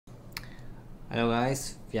Hello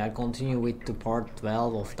guys, we are continuing with the part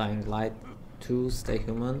 12 of Dying Light 2 Stay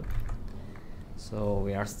Human. So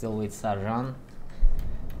we are still with Sarjan.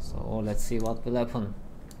 So let's see what will happen.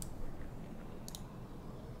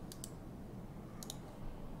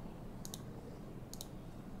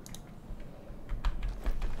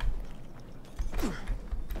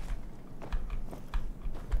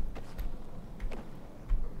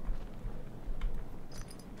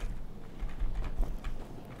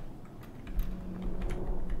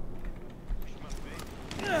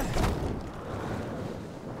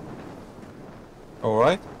 All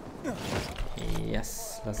right.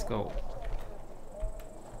 Yes, let's go.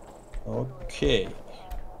 Okay.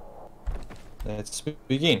 Let's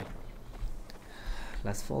begin.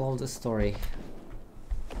 Let's follow the story.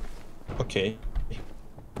 Okay.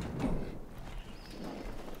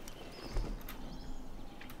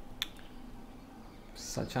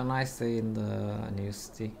 Such a nice day in the new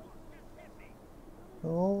city.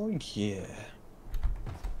 Oh yeah.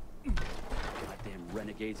 Goddamn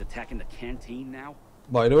renegades attacking the canteen now.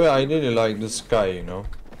 By the way, I really like the sky, you know,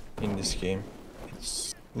 in this game.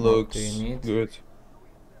 It looks do you need? good.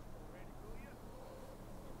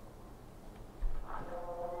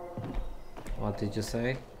 What did you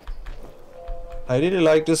say? I really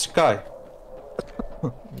like the sky.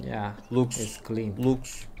 Yeah, Looks it's clean.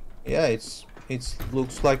 Looks. Yeah, it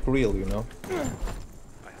looks like real, you know.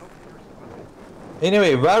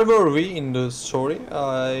 Anyway, where were we in the story?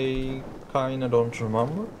 I kinda don't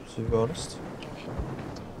remember, to be honest.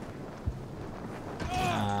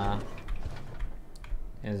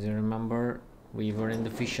 As you remember, we were in the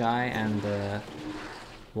fisheye and the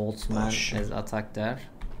Wolfsman has attacked there.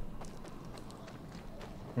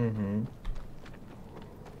 Mm-hmm.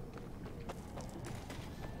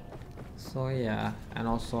 So yeah, and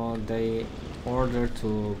also they ordered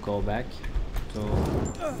to go back to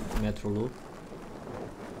Metro Loop.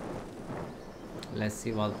 Let's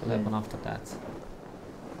see what will happen after that.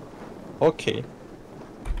 Okay.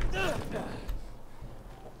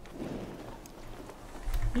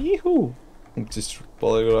 Yee-hoo! This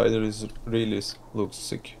paraglider is really looks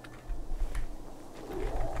sick.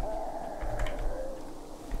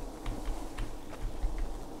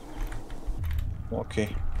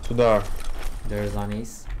 Okay, to there. There's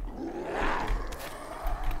Anis.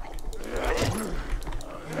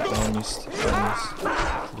 Honest.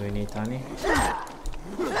 Do you need Annie?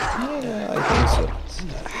 Yeah, I think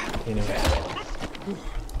so. Anyway.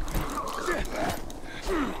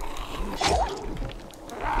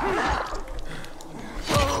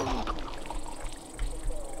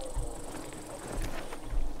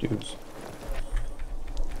 Dudes.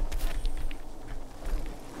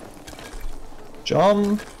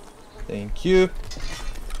 Jump. Thank you.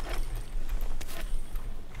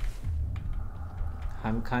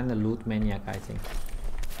 I'm kinda loot maniac, I think.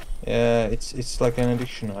 Yeah, it's like an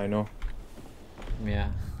addiction, I know. Yeah.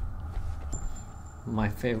 My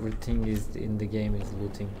favorite thing is in the game is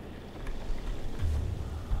looting.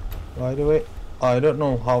 By the way, I don't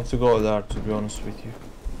know how to go there, to be honest with you.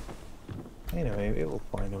 Anyway, we will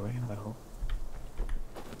find a way, I hope.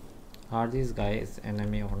 Are these guys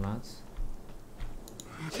enemy or not?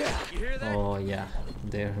 Oh yeah,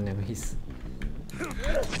 they're enemies.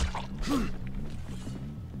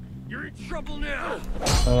 You're in trouble now.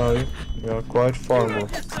 We are quite far, bro.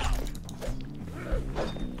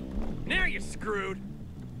 Now you're screwed.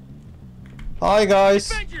 Hi, guys.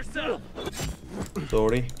 Defend yourself.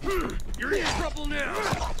 Sorry. You're in trouble now.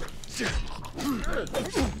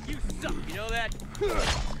 You suck. You know that?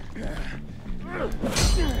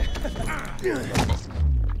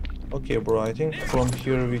 Okay, bro. I think from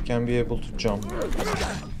here we can be able to jump.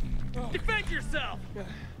 Defend yourself.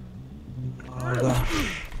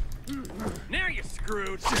 Now you're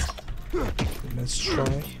screwed. Let's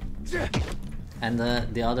try. And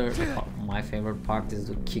the other, my favorite part is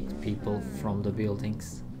to kick people from the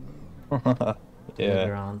buildings. The Yeah.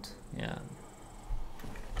 ground, yeah.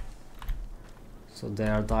 So they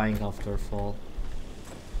are dying after fall.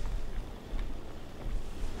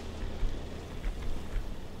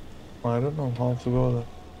 I don't know how to go there.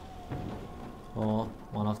 Oh,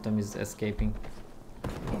 one of them is escaping.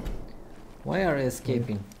 Why are you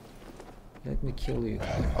escaping? Let me kill you.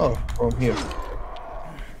 Oh, from here.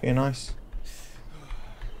 Okay, nice.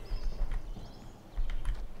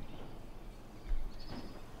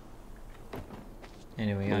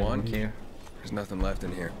 Anyway, I don't care. There's nothing left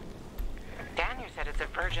in here. Daniel said it's a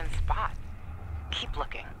virgin spot. Keep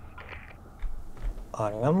looking.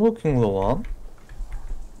 I am looking, Luan.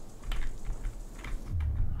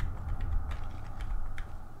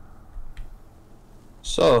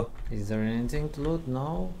 So, Is there anything to loot?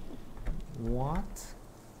 No. What?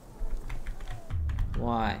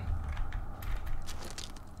 Why?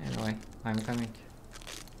 Anyway, I'm coming.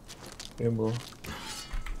 Yeah, bro.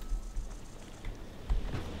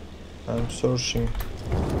 I'm searching.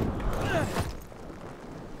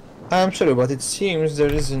 I'm sorry, but it seems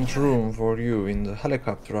there isn't room for you in the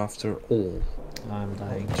helicopter after all. I'm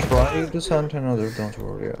dying. Try to send another, don't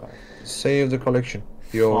worry. Save the collection.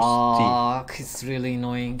 Yours, T. Fuck, it's really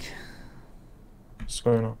annoying. What's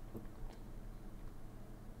going on?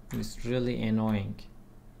 It's really annoying.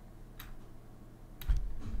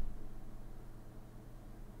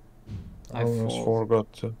 I almost fall.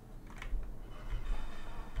 forgot to.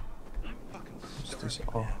 What's this?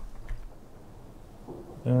 Oh.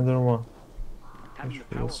 Another one. Which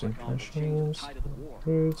feels impressions.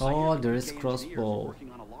 Oh, there is crossbow.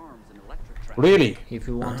 Really? If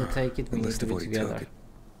you want to take it, we need list to of be what he together. took.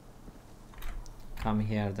 Come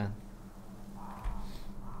here then.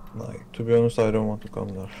 Like, to be honest, I don't want to come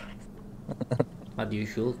there. But you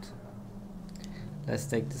should. Let's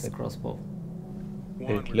take this crossbow.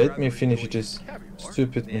 Wait, let me finish this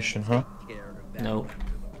stupid mission, huh? No.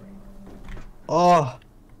 Ah!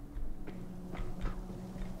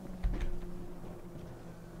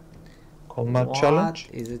 Combat What challenge?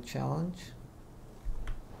 is a challenge?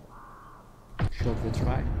 Should we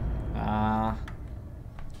try?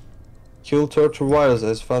 Kill 30 wires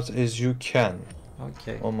as fast as you can.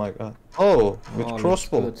 Okay. Oh my god. Oh, with Oh, looks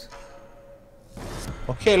crossbow. good.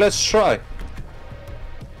 Okay, let's try.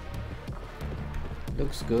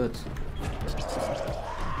 Looks good.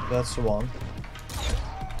 That's one.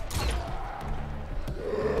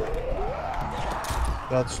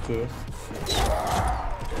 That's two.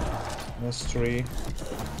 That's three.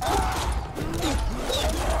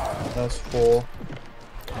 That's four.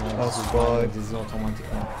 That's this is five. This is automatic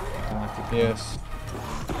now. Automatic. Yes.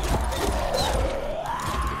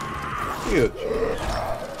 Good.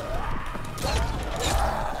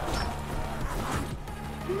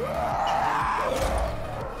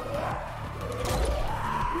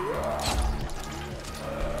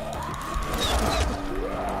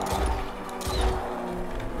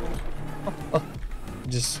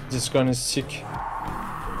 This gun is sick.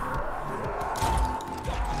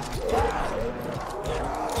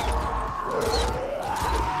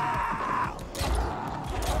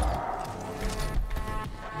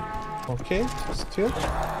 Okay, still.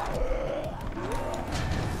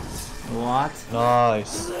 What?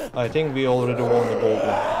 Nice. I think we already won the gold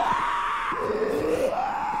one.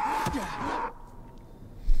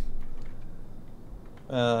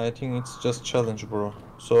 I think it's just challenge, bro.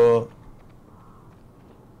 So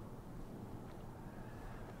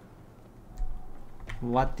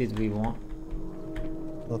What did we want?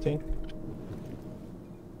 nothing.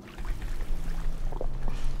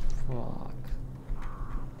 Fuck.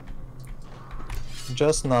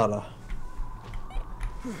 Just nada.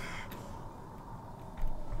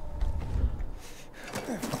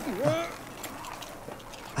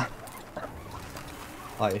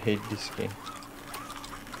 I hate this game.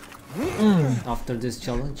 After this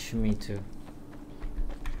challenge, me too.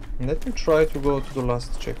 Let me try to go to the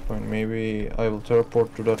last checkpoint. Maybe I will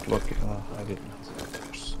teleport to that lucky. I did not. Of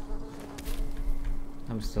course.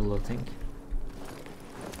 I'm still looting.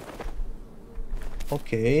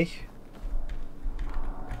 Okay.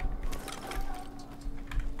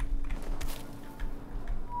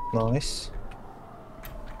 Nice.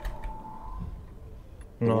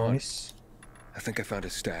 Nice. I think I found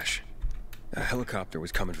his stash. A helicopter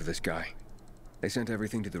was coming for this guy. They sent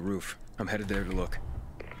everything to the roof. I'm headed there to look.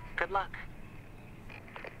 Good luck.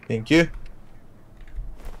 Thank you.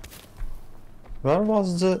 Where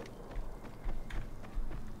was the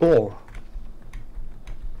door?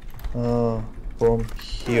 From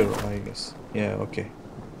here, I guess. Yeah, okay.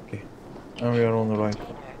 Okay. And we are on the right.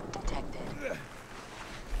 Detected.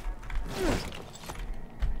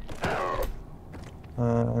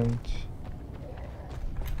 And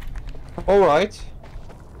alright.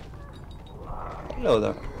 Hello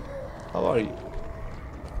there. How are you?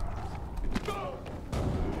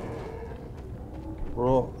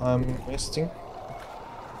 Bro, I'm resting.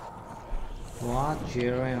 What? GRI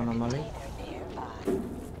anomaly?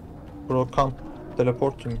 Bro, come.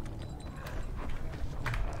 Teleport to me.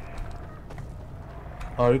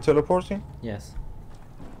 Are you teleporting? Yes.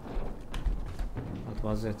 What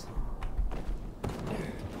was it?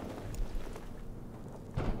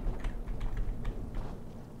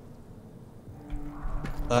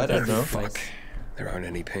 I don't know. Fuck. There aren't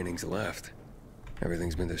any paintings left.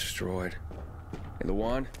 Everything's been destroyed. Hey,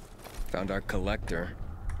 Luan? Found our collector,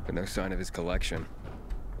 but no sign of his collection.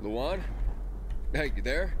 Luan? Hey, you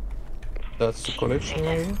there? That's the collection,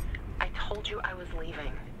 maybe? I told you I was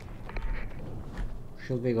leaving.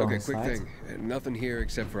 Should we go Okay, inside? quick thing. Nothing here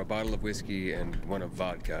except for a bottle of whiskey and one of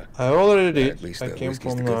vodka. I already At did. least I the came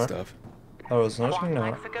whiskey's from the good there. stuff. There was nothing Quan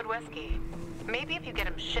there. likes a good whiskey. Maybe if you get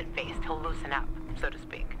him shit-faced, he'll loosen up, so to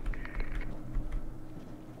speak.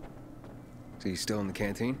 So you still in the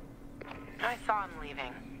canteen? I saw him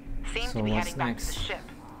leaving. Seemed So to be what's heading back to next? the ship.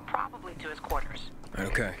 Probably to his quarters.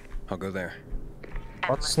 Okay, I'll go there. And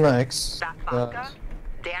What's listen, next? that vodka,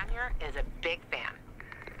 Daniel is a big fan.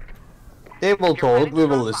 They will If you're talk, ready we to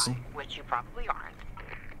will drop listen. by, which you probably aren't.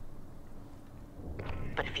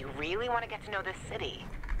 But if you really want to get to know this city,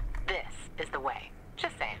 this is the way.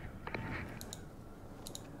 Just saying.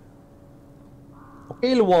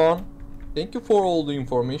 Okay, Luan. Thank you for all the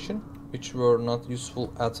information, which were not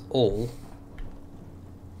useful at all.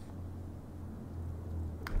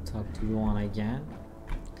 Talk to Yuan again.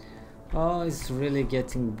 Oh, it's really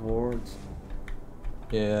getting bored.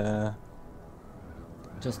 Yeah.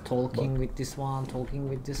 Just talking with this one, talking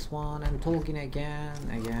with this one, and talking again.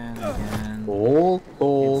 Talk, It's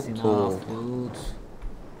talk, enough, talk. dude.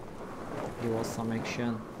 Give us some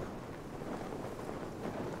action.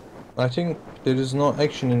 I think there is no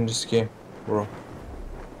action in this game, bro.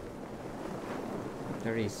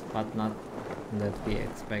 There is, but not that we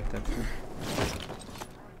expected.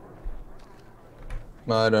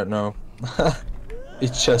 I don't know.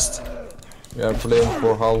 It's just we are playing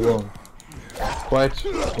for how long? Quite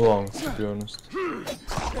long, to be honest.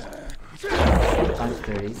 Sometimes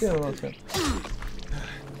there is. Yeah, okay.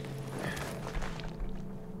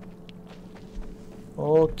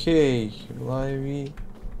 Okay, lively.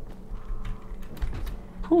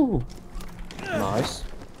 Whew. Nice.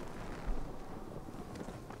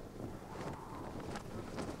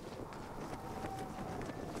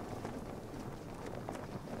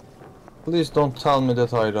 Please don't tell me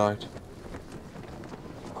that I died.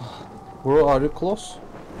 Bro, are you close?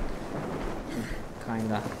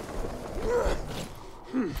 Kinda.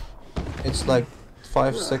 It's like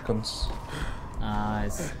 5 seconds.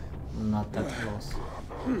 It's not that close.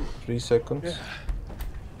 3 seconds.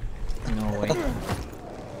 No way.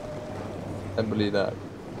 I believe that.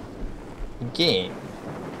 Game.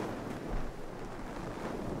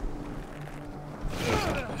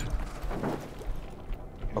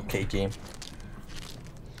 Okay, game.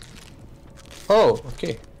 Oh,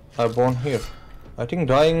 okay. I'm born here. I think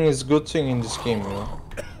dying is a good thing in this game, you know.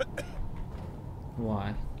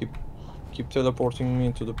 Why? Keep teleporting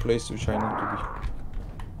me to the place which I need to be.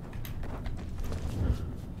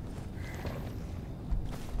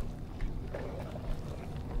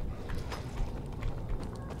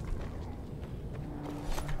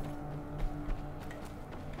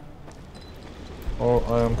 Oh,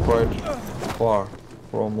 I am quite far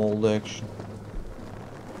from all the action.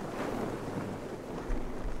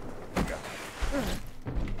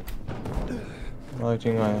 I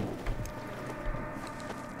think I am.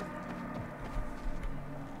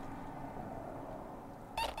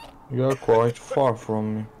 You are quite far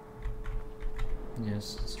from me.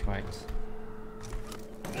 Yes, that's right.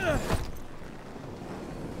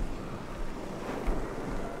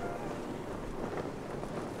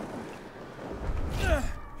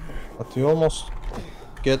 But you almost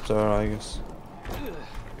get there, I guess.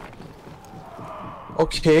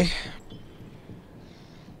 Okay.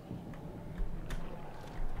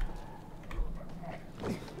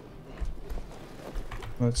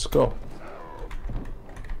 Let's go.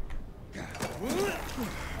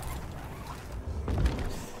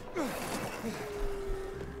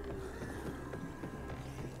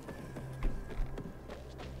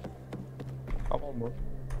 Come on, bro.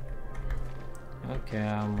 Okay,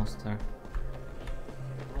 almost there.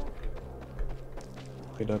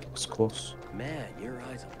 Okay, that looks close. Man, your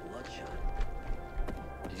eyes are bloodshot.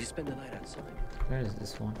 Did you spend the night outside? Where is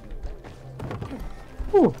this one?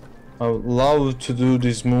 Whew. I would love to do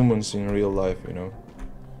these movements in real life, you know.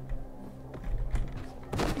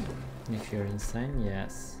 If you're insane,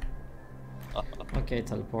 yes. Okay,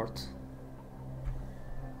 teleport.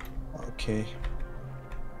 Okay.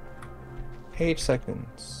 8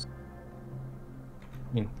 seconds.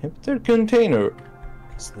 Inhibitor container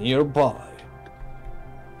is nearby.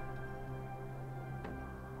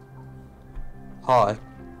 Hi.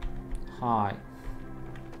 Hi.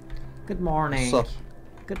 Good morning. What's up?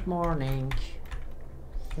 Good morning.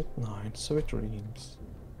 Good night, sweet dreams.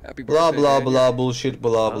 Happy Blah birthday, blah Daniel. blah bullshit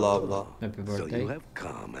blah blah blah. Happy So birthday. you have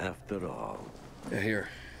come after all. Yeah, here.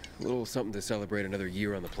 A little something to celebrate another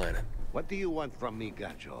year on the planet. What do you want from me,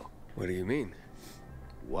 Gacho? What do you mean?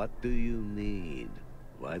 What do you need?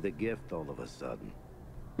 Why the gift all of a sudden?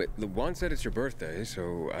 Wait, the one said it's your birthday,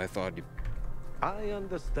 so I thought you... I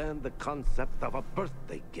understand the concept of a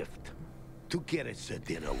birthday gift. To get us a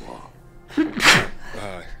dinner wall.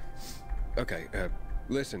 Okay,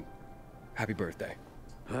 listen. Happy birthday.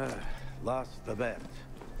 Lost the bet.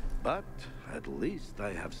 But at least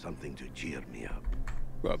I have something to cheer me up.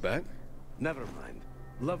 Well, bet? Never mind.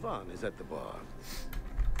 Lavon is at the bar.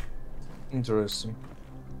 Interesting.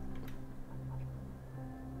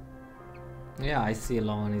 Yeah, I see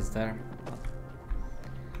Lawan is there.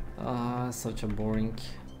 Such a boring.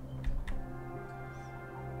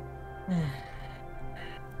 I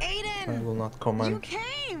Aiden! will not You comment.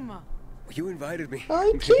 came! You invited me.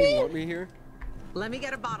 I Did you want me here? Let me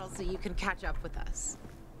get a bottle so you can catch up with us.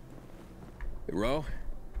 Ro?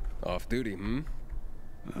 Off duty,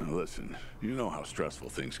 Listen, you know how stressful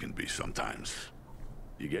things can be sometimes.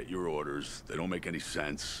 You get your orders, they don't make any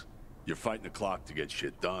sense. You're fighting the clock to get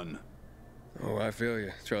shit done. Oh, I feel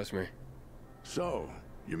you. Trust me. So,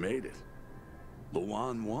 you made it.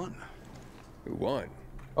 Luan won. Who won?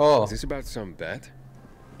 Oh, Is this about some bet?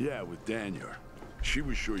 Yeah, with Daniel. She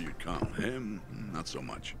was sure you'd come. Him, not so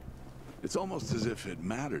much. It's almost as if it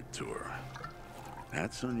mattered to her.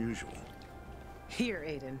 That's unusual. Here,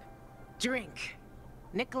 Aiden. Drink.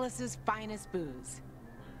 Nicholas's finest booze.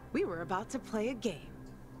 We were about to play a game.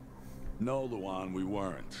 No, Luan, we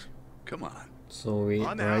weren't. Come on. So we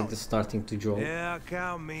I'm already out. starting to joke. Yeah,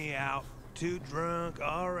 count me out. Too drunk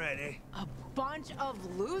already. A bunch of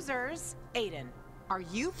losers. Aiden, are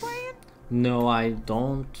you playing? No, I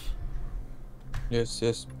don't. yes,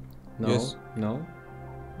 yes. No, Yes. no.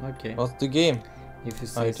 Okay. What's the game? If you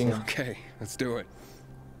say I think- so. Okay, let's do it.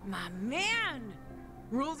 My man!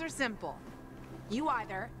 Rules are simple. You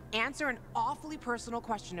either answer an awfully personal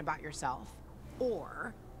question about yourself,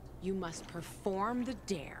 or you must perform the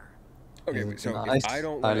dare. Okay, Is it so nice? if I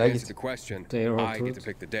don't I want to like answer it. the question, Dare or I get to truth?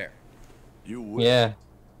 pick the dare. You will. Yeah.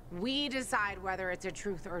 We decide whether it's a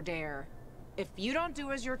truth or dare. If you don't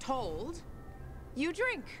do as you're told, you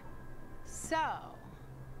drink. So,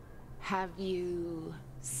 have you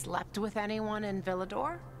slept with anyone in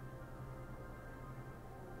Villador?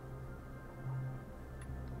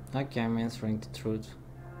 Okay, I'm answering the truth.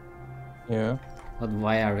 Yeah. But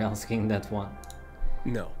why are you asking that one?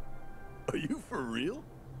 No. Are you for real?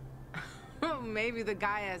 Maybe the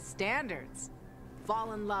guy has standards.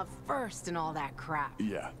 Fall in love first and all that crap.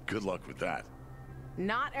 Yeah, good luck with that.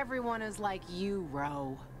 Not everyone is like you,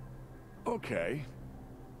 Ro. Okay,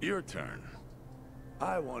 your turn.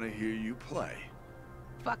 I want to hear you play.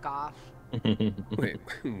 Fuck off. Wait,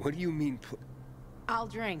 what do you mean I'll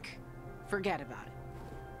drink. Forget about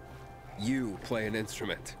it. you play an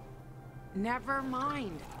instrument? Never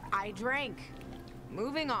mind. I drank.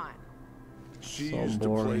 Moving on. She So used to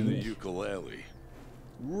play the boring. ukulele.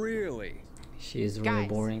 Really? She is really Guys,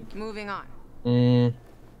 boring. moving on. Mm,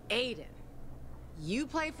 Aiden, you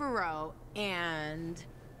play for Ro, and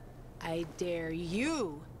I dare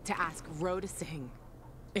you to ask Ro to sing.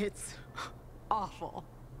 It's awful.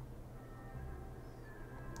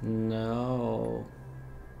 No.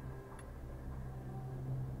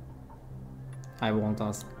 I won't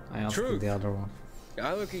ask. I asked Truth. the other one.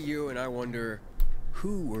 I look at you and I wonder,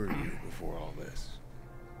 who were you before all this?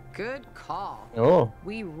 Good call. oh,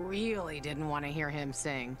 We really didn't want to hear him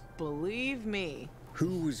sing. Believe me.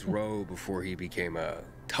 Who was Ro before he became a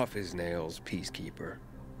tough-as-nails peacekeeper?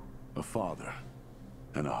 A father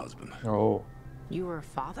and a husband. oh. You were a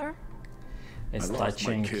father? It's I lost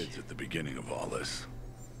touching. my kids at the beginning of all this.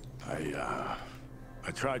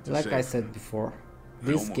 I tried to Like save I them. said before, I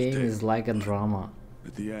this almost game did. is like a drama.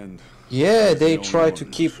 At the end, Yeah, was the they only try one to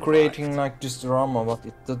that keep survived. creating like this drama, but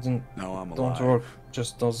it doesn't now I'm don't alive. work.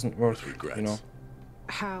 Just doesn't work. With regrets. You know,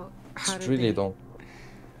 How it did really they... don't.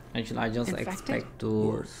 Actually, I just Infected? expect to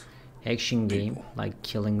Worse. action game People. like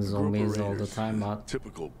killing Group of zombies all the raiders, time, but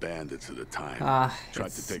typical bandits at the time. tried to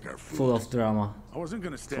it's take our food. full of drama. I wasn't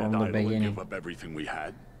gonna stand from the idle and beginning. give up everything we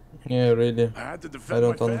had. Yeah, really. I had to I defend my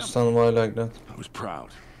don't family. understand why like that. I was proud.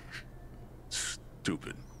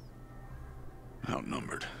 Stupid.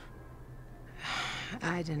 Outnumbered.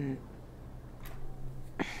 I didn't...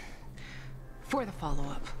 For the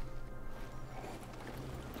follow-up.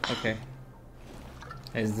 Okay.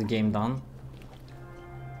 Is the game done?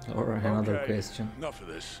 Or another Okay, question? Enough of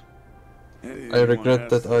this. I regret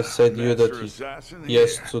that I said you that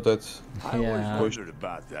yes to that. I always Yeah. wondered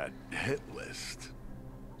about that hit list.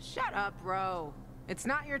 Shut up, Ro. It's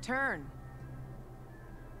not your turn.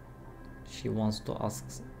 She wants to ask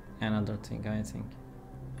another thing, I think.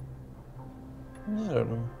 I don't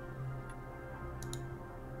know.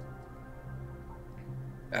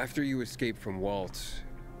 After you escaped from Waltz,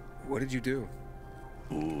 what did you do?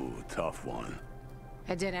 Ooh, tough one.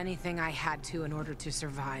 I did anything I had to in order to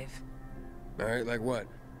survive. Alright, like what?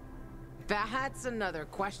 That's another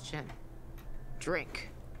question. Drink.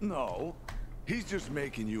 No, he's just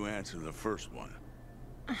making you answer the first one.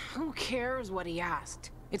 Who cares what he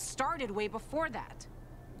asked? It started way before that.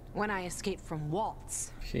 When I escaped from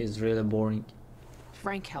Waltz. She's really boring.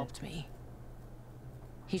 Frank helped me.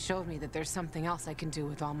 He showed me that there's something else I can do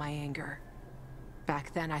with all my anger.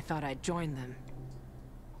 Back then I thought I'd join them.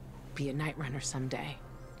 Be a night runner someday.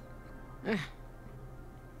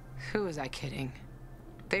 Who was I kidding?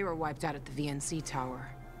 They were wiped out at the VNC tower.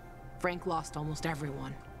 Frank lost almost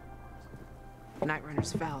everyone. Night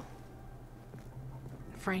runners fell.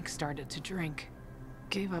 Frank started to drink.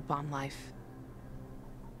 Gave up on life.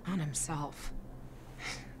 On himself.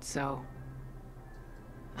 So,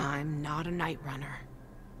 I'm not a night runner.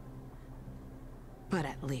 But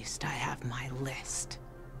at least I have my list.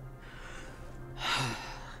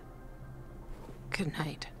 Good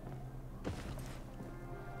night.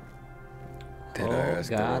 Did I ask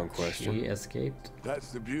the wrong God, question? she escaped.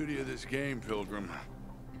 That's the beauty of this game, Pilgrim.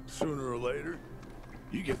 Sooner or later,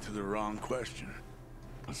 you get to the wrong question.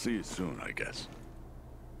 I'll see you soon, I guess.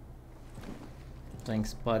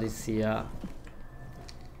 Thanks, buddy. See ya.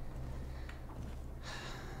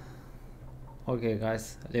 Okay,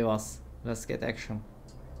 guys, leave us. Let's get action.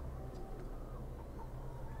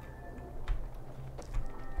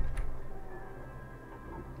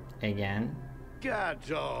 Again.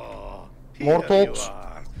 Gajo! More Here you talks?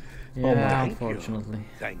 are. Yeah, Thank you. unfortunately.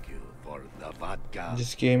 Thank you for the vodka.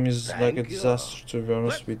 This game is like a Thank you. disaster, to be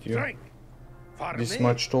honest Let's with you. drink. For This me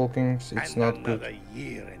much talking, it's and not another good.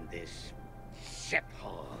 year in this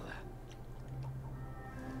shithole.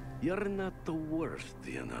 You're not the worst,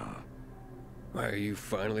 you know. Why, are you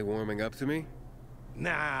finally warming up to me?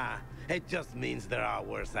 Nah, it just means there are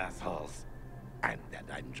worse assholes. And that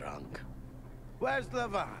I'm drunk. Where's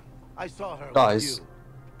Levan? I saw her Guys, with you.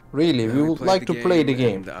 really, we would played like to play the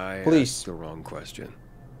game. and I Please. asked the wrong question.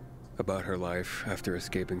 About her life after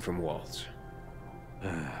escaping from Waltz.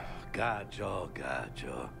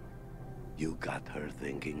 Gajo. You got her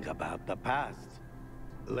thinking about the past.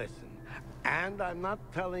 Listen, and I'm not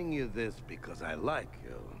telling you this because I like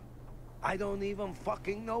you. I don't even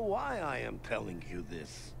fucking know why I am telling you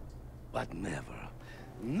this. But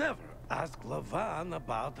never ask Levan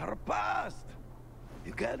about her past.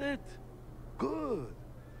 You get it? Good.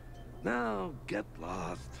 Now, get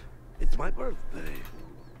lost. It's my birthday.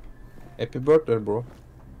 Happy birthday, bro.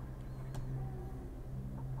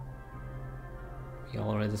 We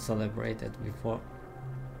already celebrated before.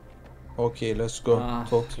 Okay, let's go.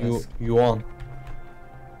 Talk to you, let's- Yuan.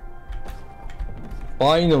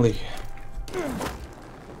 Finally.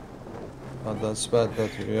 But that's bad that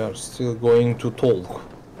we are still going to talk.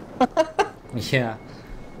 Yeah,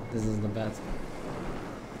 this is the best.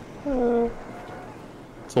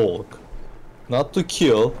 Talk. Not to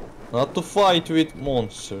kill, not to fight with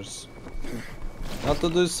monsters. Not to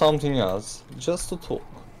do something else, just to talk.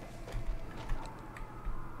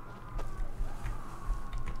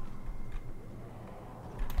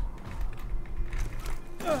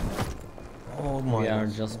 Oh my We are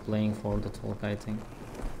God. just playing for the talk, I think.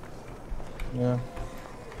 Yeah.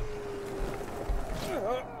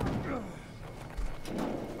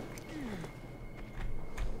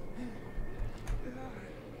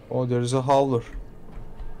 Oh, there's a howler.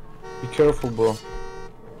 Be careful, bro.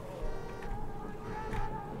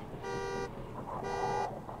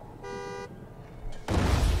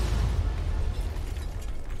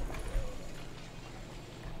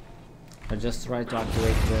 I just tried to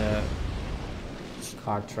activate the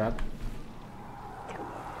card trap.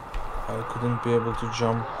 I couldn't be able to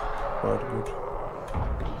jump quite good.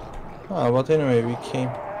 Ah, but anyway, we came.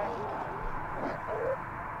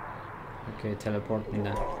 Okay, teleport me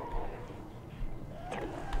then.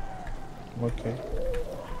 Okay.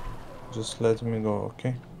 Just let me go,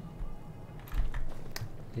 okay?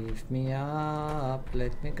 Lift me up,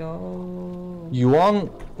 let me go. Yuan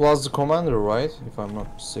was the commander, right? If I'm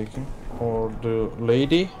not mistaken. Or the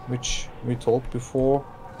lady, which we talked before,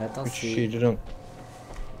 Let us which see. she didn't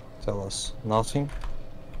tell us nothing.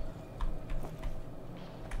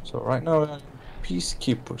 So right now we are in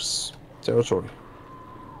Peacekeepers territory.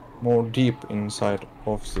 More deep inside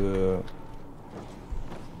of the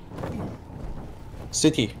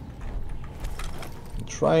city.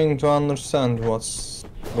 Trying to understand what's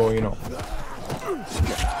going on.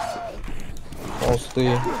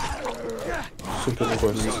 Mostly super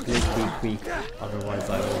quest. Quick. Otherwise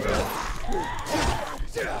I will die.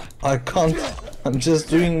 I can't. I'm just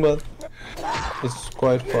doing, but it's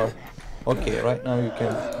quite far. Okay, right now you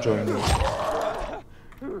can join me.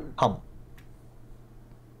 Come.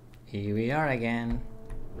 Here we are again.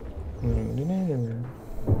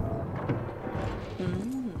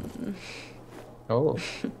 Oh,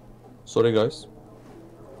 sorry guys.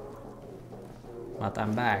 But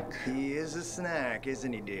I'm back. He is a snack,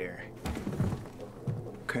 isn't he, dear?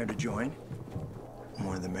 Care to join?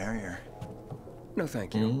 More the merrier. No,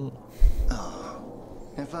 thank you.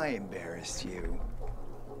 Oh, if I embarrassed you.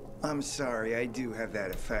 I'm sorry, I do have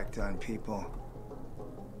that effect on people.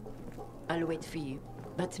 I'll wait for you,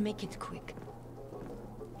 but make it quick.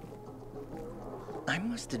 I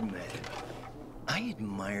must admit, I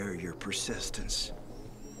admire your persistence.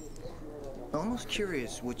 Almost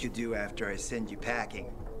curious what you do after I send you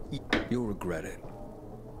packing. You'll regret it.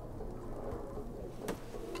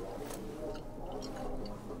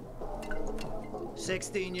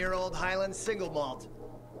 "16-year-old Highland single malt.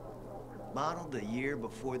 Bottled the year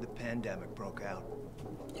before the pandemic broke out.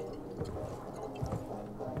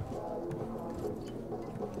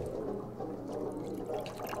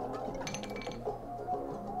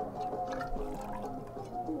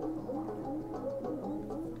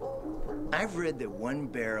 I've read that one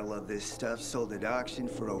barrel of this stuff sold at auction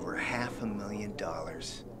for over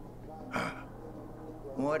 $500,000.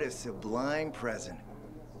 What a sublime present.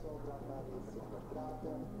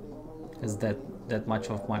 Is that much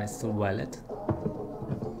of money still valid?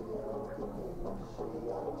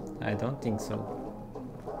 I don't think so.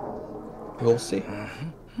 We'll see.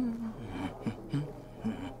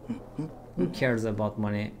 Who cares about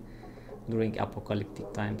money during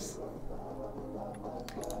apocalyptic times?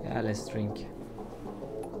 Yeah, let's drink.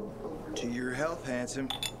 To your health, handsome.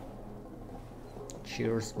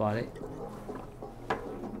 Cheers, buddy.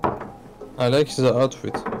 I like his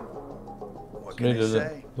outfit. What It's can I really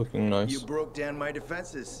say? looking nice. You broke down my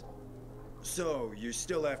defenses. So, you're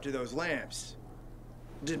still after those lamps.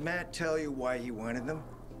 Did Matt tell you why he wanted them?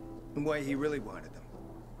 And why he really wanted them?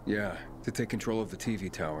 Yeah, to take control of the TV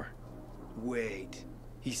tower. Wait,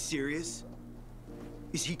 he's serious?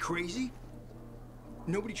 Is he crazy?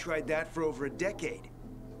 Nobody tried that for over a decade.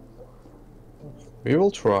 We will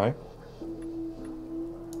try.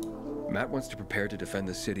 Matt wants to prepare to defend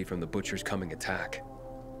the city from the Butcher's coming attack.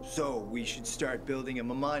 So, we should start building him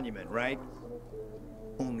a monument, right?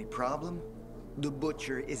 Only problem? The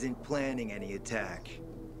Butcher isn't planning any attack.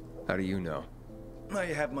 How do you know? I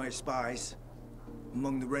have my spies.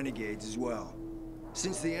 Among the renegades as well.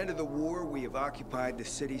 Since the end of the war, we have occupied the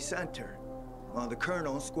city center, while the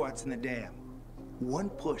Colonel squats in the dam. One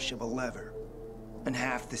push of a lever, and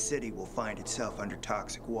half the city will find itself under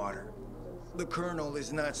toxic water. The Colonel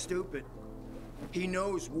is not stupid. He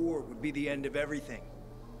knows war would be the end of everything.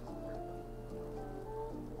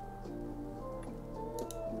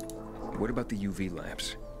 What about the UV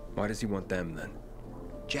lamps? Why does he want them then?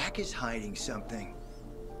 Jack is hiding something.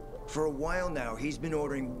 For a while now, he's been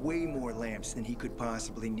ordering way more lamps than he could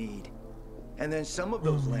possibly need. And then some of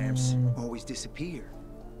those lamps always disappear.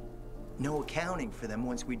 No accounting for them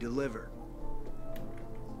once we deliver.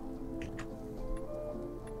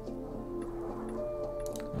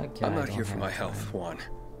 Okay, I'm I not don't here for have my time. health, Juan.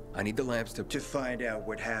 I need the lamps to... To find out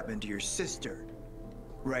what happened to your sister.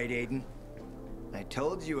 Right, Aiden? I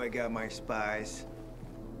told you I got my spies.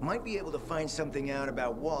 Might be able to find something out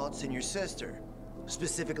about Waltz and your sister.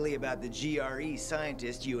 Specifically about the GRE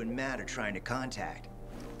scientist you and Matt are trying to contact.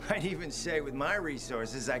 I'd even say with my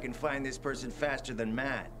resources, I can find this person faster than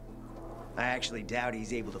Matt. I actually doubt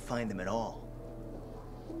he's able to find them at all.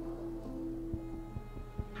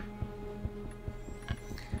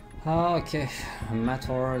 Okay, Matt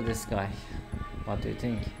or this guy? What do you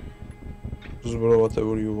think? Just bro,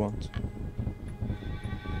 whatever you want.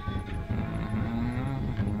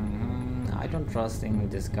 I don't trust in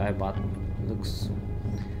this guy, but looks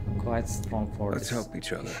quite strong for Let's this help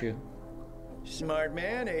each other. issue. Smart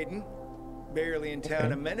man, Aiden. Barely in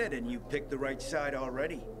town a minute and you picked the right side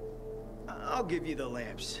already. I'll give you the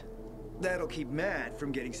lamps. That'll keep Matt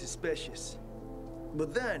from getting suspicious.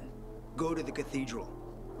 But then, go to the Cathedral.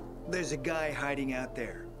 There's a guy hiding out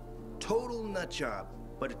there. Total nutjob,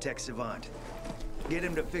 but a tech savant. Get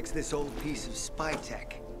him to fix this old piece of spy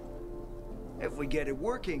tech. If we get it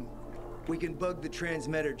working, we can bug the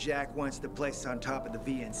transmitter Jack wants to place on top of the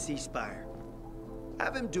VNC spire.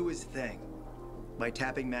 Have him do his thing. By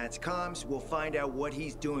tapping Matt's comms, we'll find out what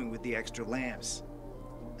he's doing with the extra lamps.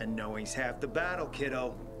 And knowing's half the battle,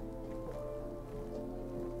 kiddo.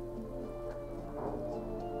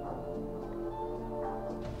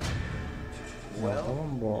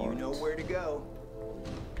 Well, you know where to go.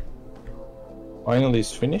 Finally,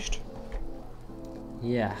 it's finished.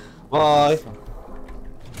 Yeah. Bye.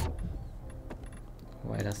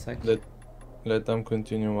 Wait a sec. Let them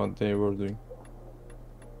continue what they were doing.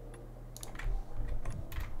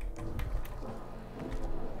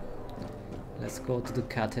 Let's go to the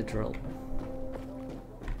cathedral.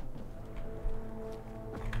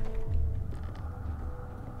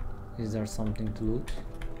 Is there something to loot?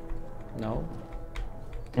 No?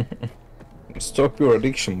 Stop your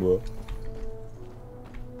addiction, bro.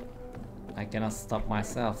 I cannot stop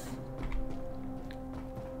myself.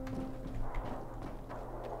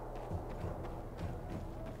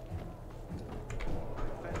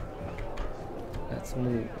 Let's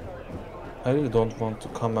move. I really don't want to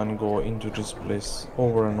come and go into this place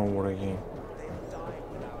over and over again.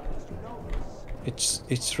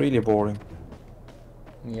 It's really boring.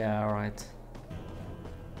 Yeah, right.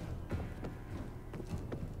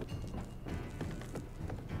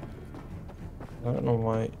 I don't know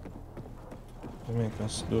why they make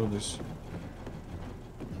us do this.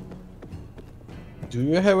 Do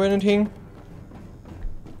you have anything?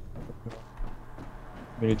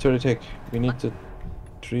 Military tech. We need the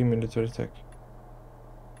 3 military tech.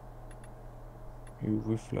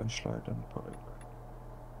 UV flashlight and polygraph.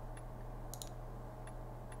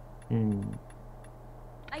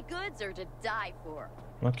 My goods are to die for.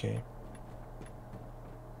 Okay.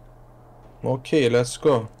 Okay, let's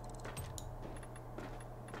go.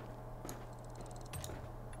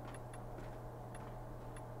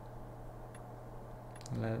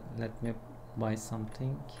 Let me buy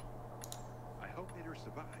something. I hope Hader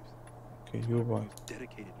survives. Okay, you buy.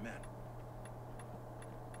 Dedicated men.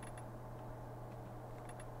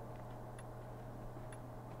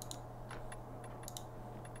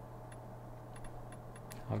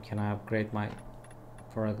 How can I upgrade my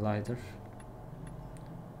paraglider?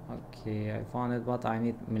 Okay, I found it, but I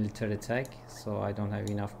need military tech, so I don't have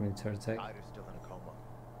enough military tech. Still in a coma.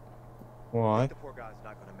 Why? The poor guy's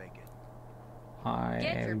not gonna make it. I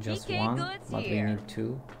Get your have just PK one, goods but here. we need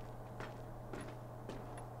two.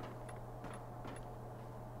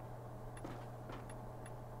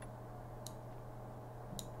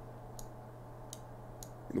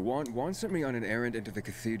 Juan sent me on an errand into the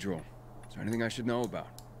cathedral. Is there anything I should know about?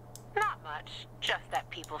 Not much, just that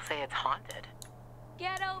people say it's haunted.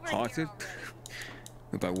 Get over Haunted?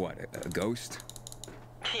 here By what? A ghost?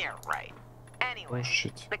 Yeah, right. Anyway, Oh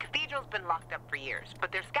shit. the cathedral's been locked up for years,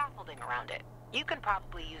 but there's scaffolding around it. You can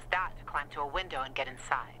probably use that to climb to a window and get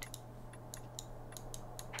inside.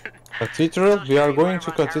 Cathedral? We are going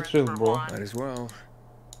to Cathedral, bro. Might as well.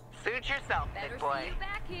 Suit yourself, Better big boy. see you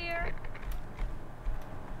back here.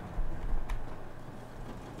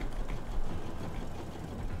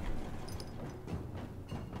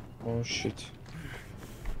 Oh shit.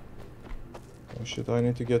 Oh shit, I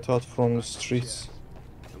need to get out from the streets.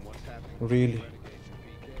 Really?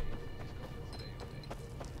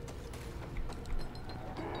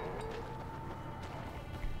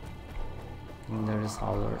 And there is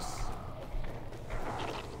others.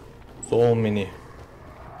 So many.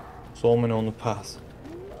 So many on the path.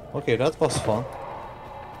 Okay, that was fun.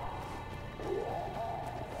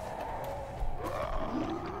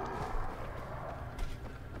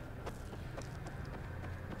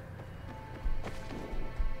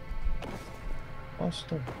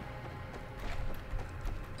 Awesome.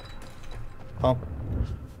 Come.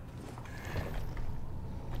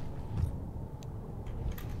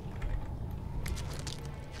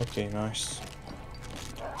 Okay, nice.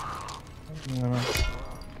 I'm gonna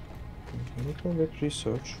a little bit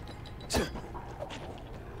research.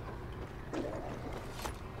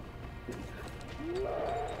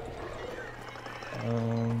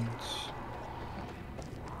 And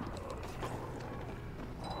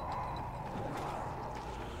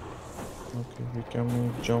okay, we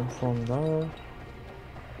can jump from there.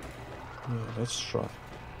 Yeah, let's try.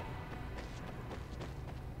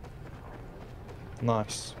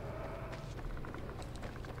 Nice.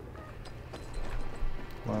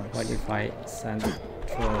 Nice. What if I send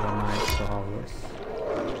through a knife to ours?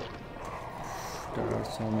 There are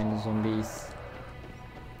so many zombies.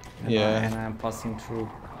 And Yeah. and I'm passing through.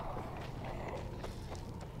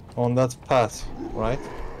 On that path, right?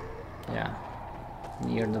 Yeah.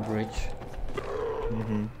 Near the bridge.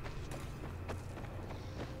 Mm-hmm.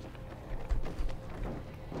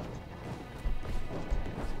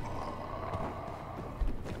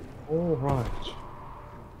 All right.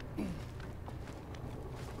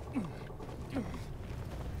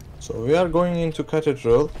 So we are going into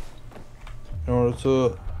Cathedral in order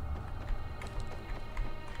to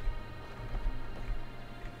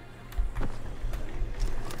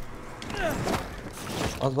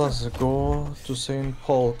advance, go to St.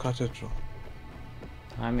 Paul Cathedral.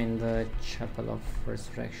 I'm in the Chapel of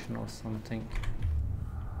Resurrection or something.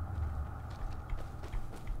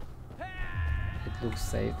 It looks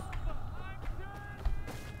safe.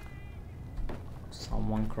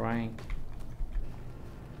 Someone crying.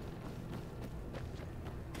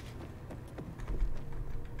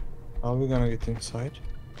 How are we gonna get inside?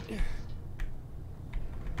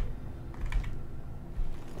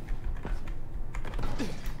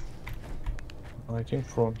 I think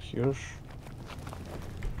from here.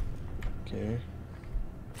 Okay.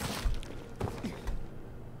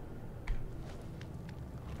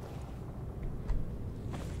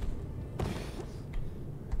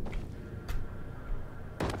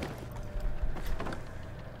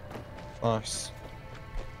 Nice.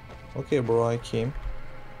 Okay, bro, I came.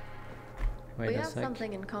 Wait We a have sec.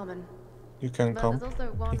 something in common. You can But come there's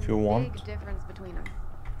also one if you want. big difference between us.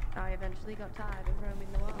 I eventually got tired of roaming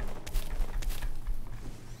the world.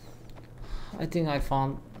 I think I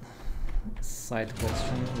found side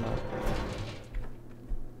question. No.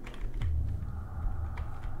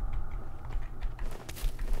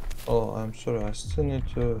 Oh, I'm sorry, I still need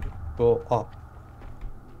to go up.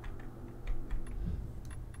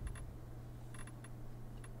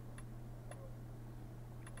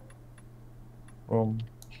 From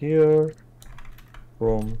here,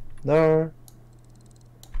 from there.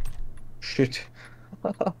 Shit.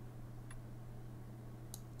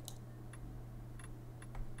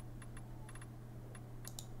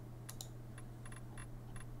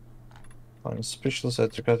 I'm specialist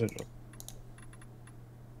at the Cathedral.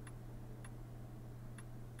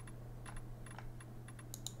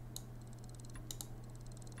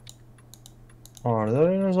 Are there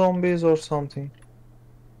any zombies or something?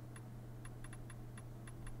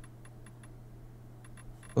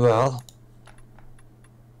 Well,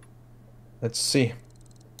 let's see.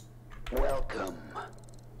 Welcome,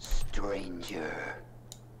 stranger.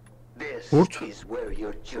 This What? is where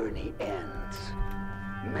your journey ends.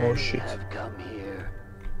 Oh shit. Have come here.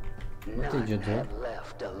 What did you do? Have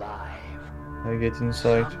left alive. I get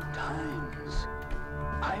inside. Sometimes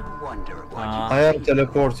I wonder what I am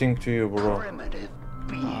teleporting to you, bro. primitive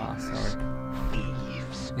Ah, sorry.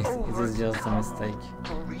 thieves It is just a mistake.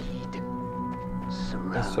 breed. It's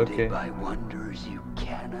Surrounded okay. by wonders you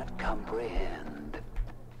cannot comprehend.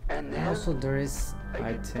 And And then also there is,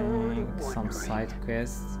 I think, some side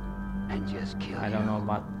quests. and just kill I don't know,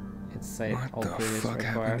 but it said What the OP is fuck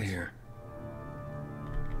happened required. here?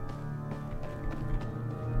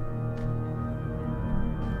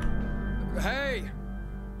 Hey!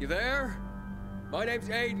 You there? My name's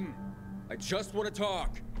Aiden. I just want to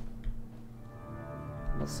talk.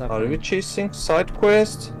 What's Are we happening? chasing side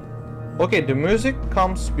quest? Okay, the music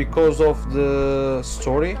comes because of the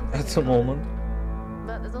story at the moment.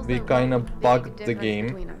 But there's also We one kinda big bugged the difference game.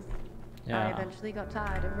 between us. I Yeah, eventually got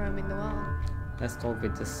tired of roaming the world. let's talk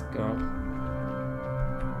with this girl.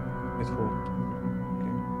 It's cool.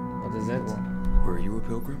 What is it? Were you a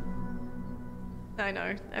pilgrim? I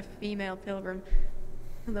know, a female pilgrim.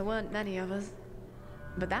 There weren't many of us.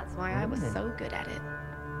 But that's why I was so good at it.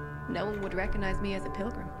 No one would recognize me as a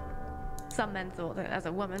pilgrim. Some men thought that as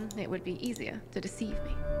a woman, it would be easier to deceive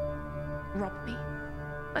me, rob me.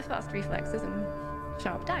 My fast reflexes and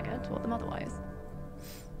sharp dagger taught them otherwise.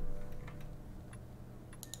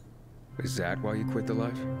 Is that why you quit the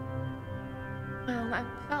life? Well, I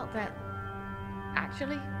felt that,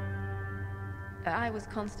 actually, I was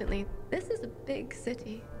constantly, this is a big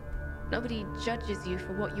city. Nobody judges you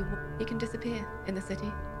for what you want. You can disappear in the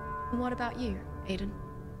city. And what about you, Aiden?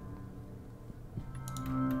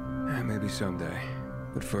 Maybe someday.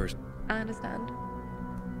 But first, I understand.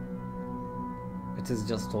 It is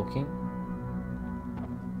just talking.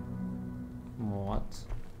 What?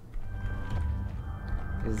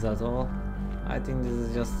 Is that all? I think this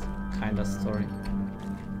is just kind of story.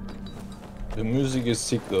 The music is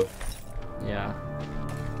sick though. Yeah.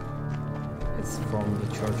 It's from the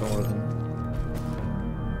church organ.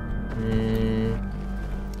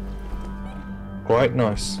 Quite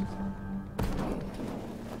nice.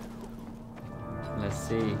 Let's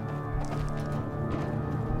see.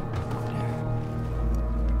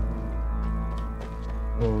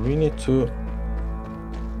 Oh, we need to.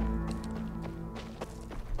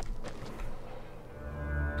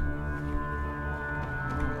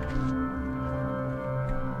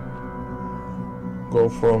 Go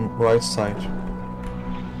from right side.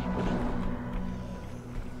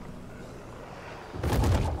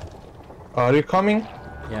 Are you coming?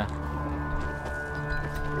 Yeah.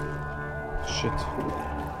 Shit.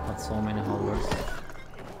 Got so many holders.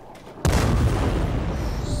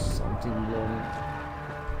 Something blowing.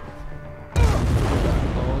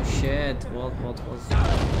 Oh shit, what was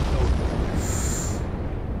that?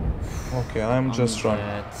 Okay, I'm just running.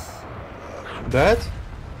 dead. Dead?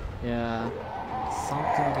 Yeah.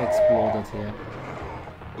 Something exploded here.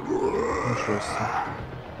 Interesting.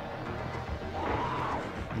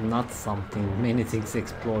 Not something, many things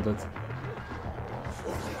exploded.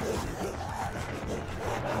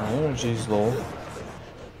 My energy is low.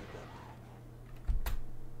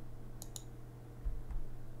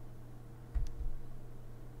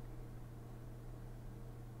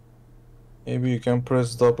 Maybe you can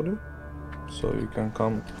press W so you can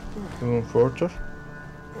come even further.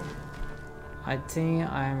 I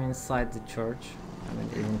think I'm inside the church. I mean,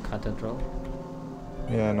 even Cathedral.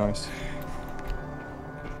 Yeah, nice.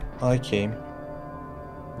 I came.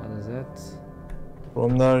 What is it?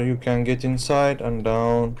 From there you can get inside and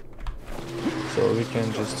down. So we can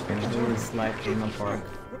just continue. It's like in a park.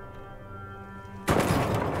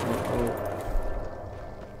 Oh.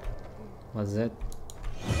 What's it?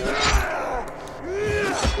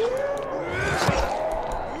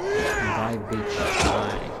 Die, bitch,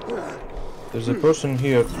 die. There's a person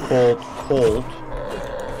here called Cold.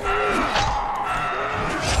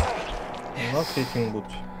 I'm not hitting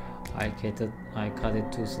good. I cut it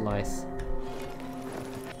to slice.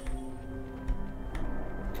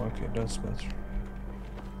 Okay, that's better.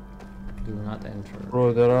 Do not enter.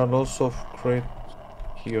 Bro, there are lots of crates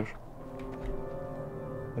here.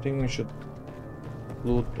 I think we should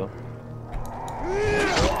loot them.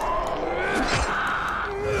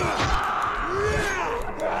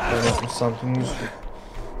 There might be something useful.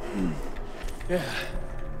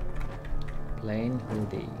 Plain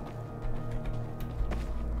hoodie.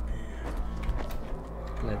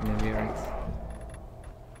 Let me wear it.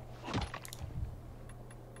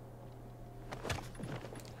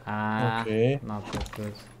 Ah, Okay. not that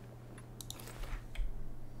good.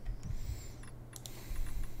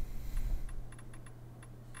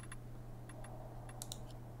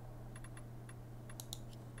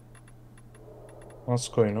 What's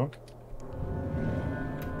going on?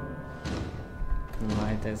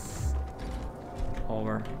 Night is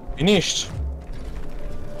over. Finished.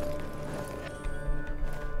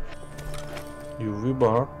 UV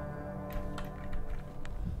bar.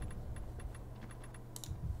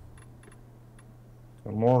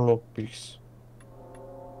 More lockpicks.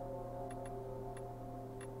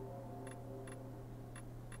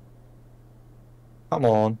 Come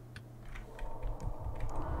on.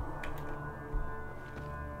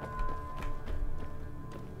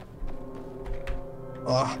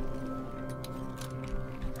 Ah.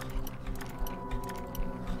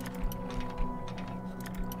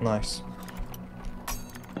 Nice.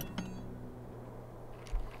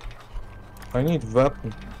 I need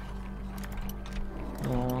weapon.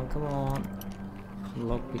 Come on, come on.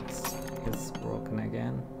 Lockpicks is broken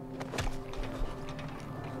again.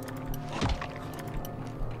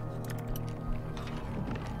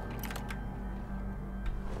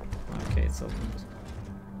 Okay, it's opened.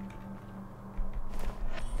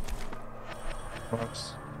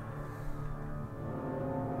 Nice.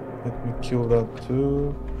 Let me kill that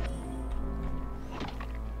too.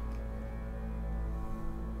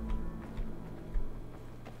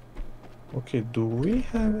 Okay, do we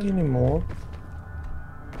have any more?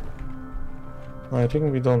 I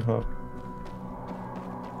think we don't have.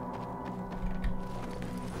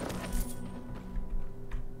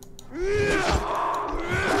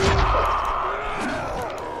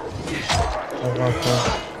 I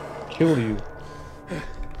can kill you.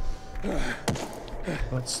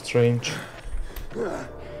 That's strange.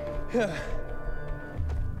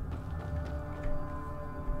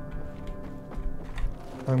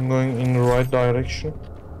 I'm going in the right direction.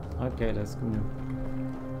 Okay, let's go.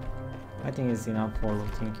 I think it's enough for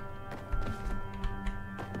looting.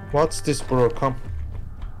 What's this, bro? Come.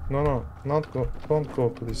 No, no, not go. Don't go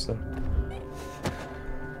to this side.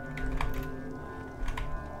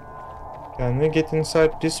 Can we get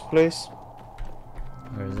inside this place?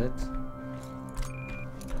 Where is it?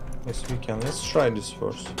 Yes, we can. Let's try this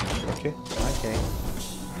first. Okay. Okay.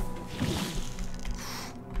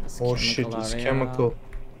 Oh shit, it's area. chemical.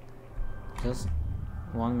 Just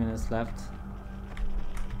 1 minute left.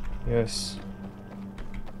 Yes.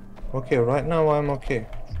 Okay, right now I'm okay.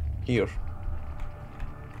 Here.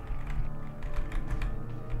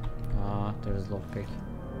 Ah, there's lockpick.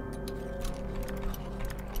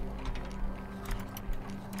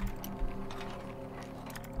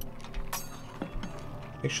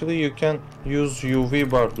 Actually, you can use UV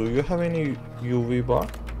bar. Do you have any UV bar?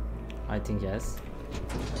 I think yes.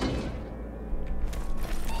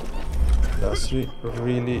 That's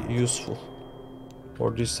really useful for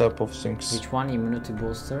this type of things. Which one? Immunity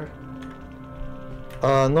booster?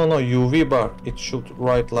 No, UV bar. It should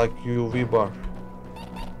write like UV bar.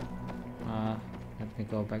 Let me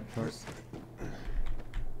go back first.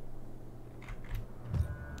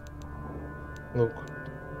 Look.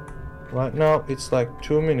 Right now it's like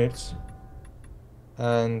 2 minutes.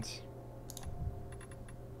 And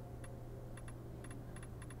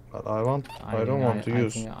But I don't want to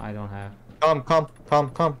use. Think I don't have. Come.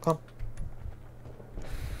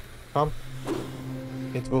 Come.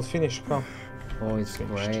 It will finish, come. Oh, it's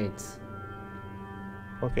great.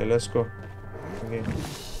 Okay, let's go. Okay.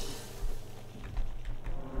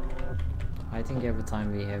 I think every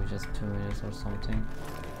time we have just 2 minutes or something.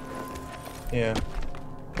 Yeah.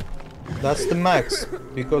 That's the max,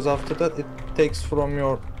 because after that it takes from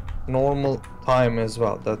your normal time as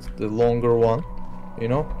well. That's the longer one, you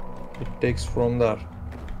know? It takes from there.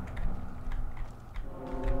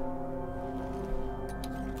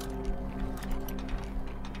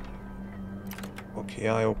 Okay,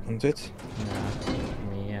 I opened it.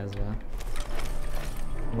 Yeah, me as well.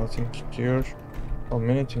 Nothing here. Oh,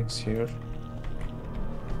 many things here.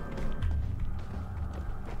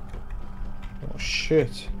 Oh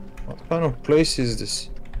shit. What kind of place is this?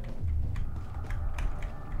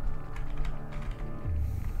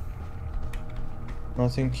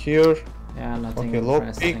 Nothing here. Yeah, nothing okay,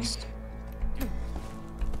 interesting. Lockpicks.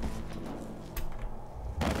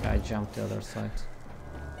 Okay, I jumped the other side.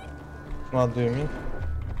 What do you mean?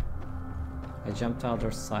 I jumped the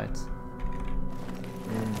other side.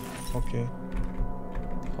 Okay.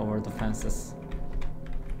 Over the fences.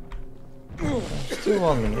 Still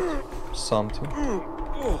 1 minute. Something.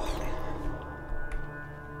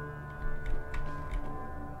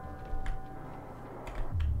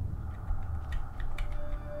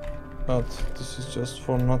 But this is just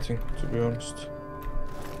for nothing, to be honest.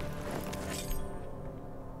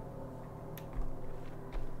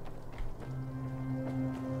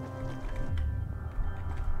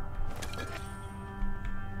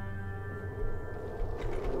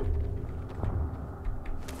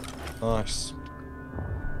 Nice.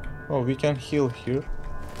 Oh, we can heal here.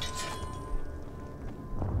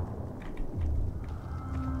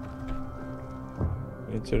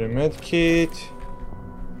 Military medkit.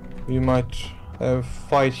 We might have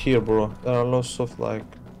fight here, bro. There are lots of like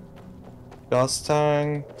gas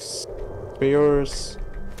tanks, spears.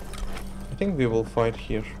 I think we will fight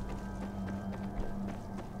here.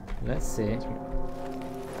 Let's see.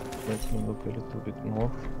 Let me look a little bit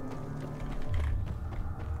more.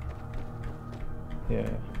 Yeah.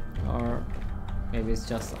 Or maybe it's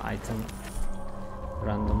just item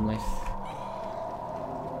randomly.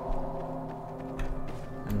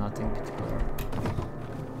 And nothing particular.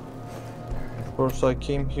 Of course I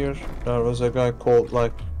came here. There was a guy called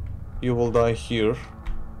like "You will die here."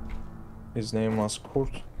 His name was Coop.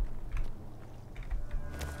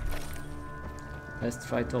 Let's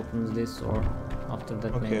try to open this door. After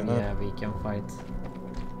that, Okay, maybe yeah, we can fight.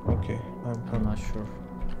 Okay, I'm not sure.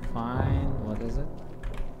 Fine, what is it?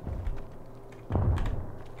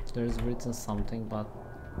 There's written something, but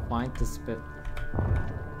find the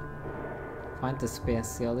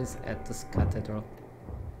specialist at this cathedral.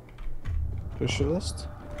 Specialist?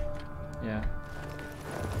 Yeah.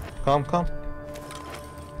 Come.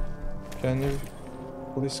 Can you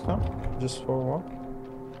please come? Just for one?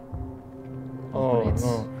 Oh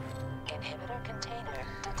no.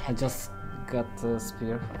 I just got the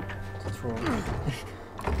spear to throw.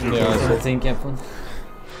 Yeah, Nothing happened.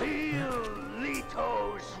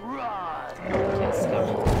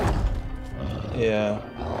 Yeah.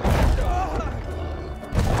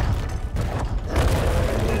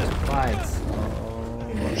 Fight.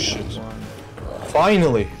 Oh shit.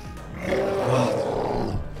 Finally!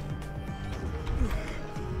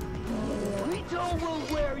 Rito will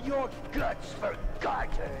wear your guts for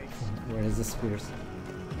garters. Where is the spears?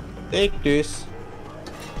 Take this.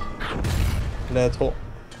 Let's hope.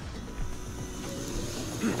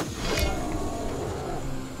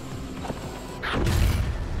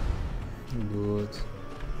 Good.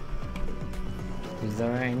 Is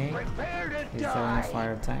there any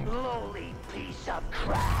fire tank?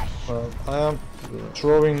 Well, I am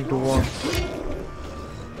throwing the one.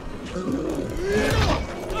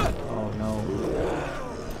 Oh no.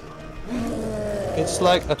 It's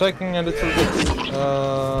like attacking a little bit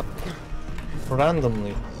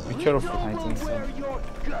randomly. Be careful. I think so.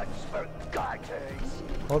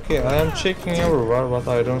 Okay, I am checking everywhere, but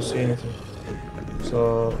I don't see anything.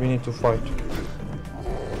 So we need to fight.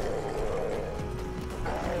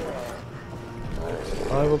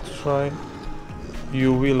 I will try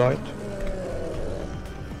UV light.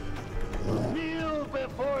 Kneel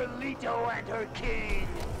before Leto and her king,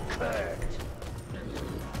 Kurt.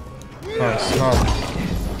 Nice, now.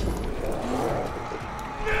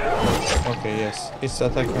 Okay, yes, it's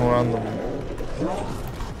attacking randomly.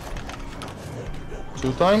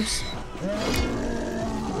 2 times.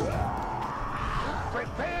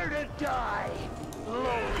 Prepare to die,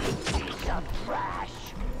 lowly piece of trash.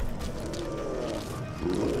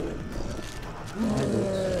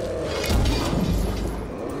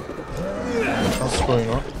 What's going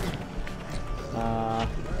on?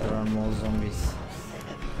 There are more zombies.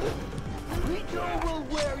 Rico will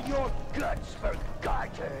wear your guts for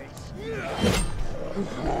garters.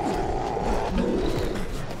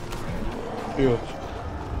 Good.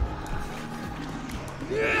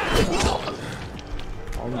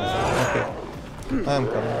 Okay. I'm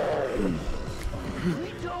coming.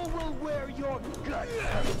 Rico will wear your guts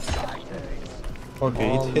for garters. Okay,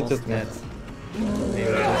 it hit me.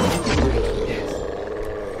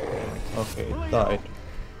 Okay, it died.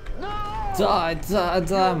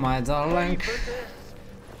 Die, my darling.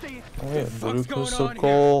 Okay, blue crystal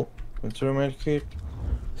call, intermediate kit,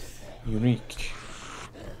 unique.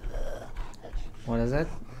 What is it?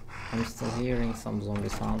 I'm still hearing some zombie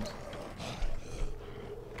sound.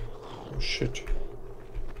 Oh shit.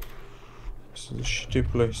 This is a shitty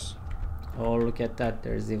place. Oh, look at that,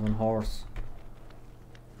 there's even horse.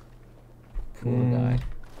 Poor guy.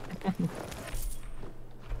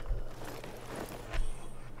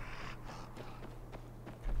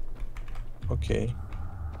 Okay.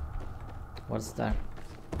 What's that?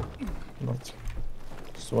 Not.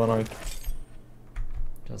 Just one item.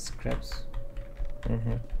 Just scraps.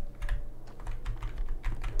 Mm-hmm.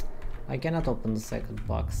 I cannot open the second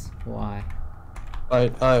box. Why?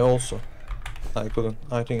 I also. I couldn't.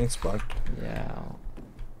 I think it's bugged. Yeah.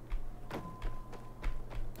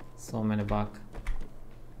 So many bugs.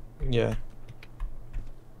 Yeah.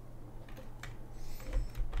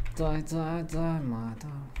 Die, my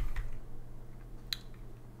dog.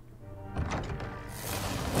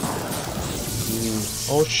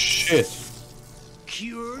 Oh shit.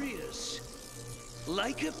 Curious.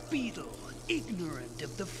 Like a beetle, ignorant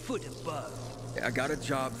of the foot above. I got a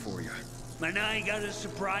job for you. And I got a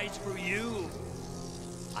surprise for you.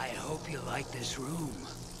 I hope you like this room.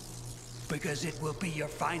 Because it will be your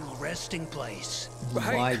final resting place.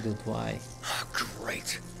 Why, dude, why? Oh,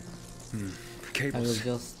 great. I will Cables.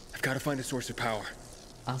 just I've got to find a source of power.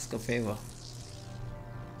 ask a favor.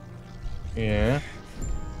 Yeah.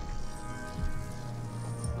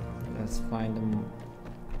 Let's find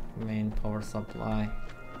the main power supply.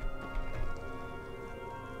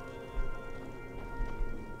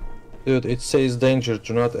 Dude, it says danger,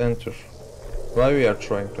 do not enter. Why we are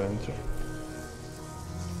trying to enter?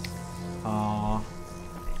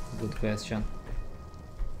 Good question.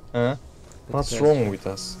 Huh? Good What's question. wrong with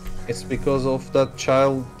us? It's because of that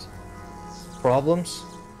child problems?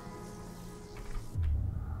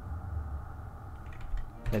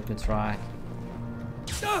 Let me try.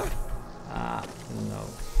 No.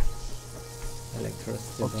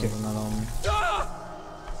 Electricity doesn't allow me.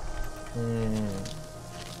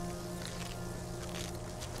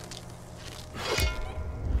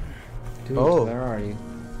 Dude, Oh. where are you?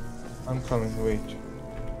 I'm coming, wait.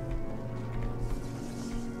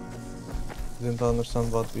 Didn't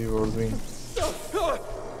understand what we were doing.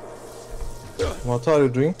 What are you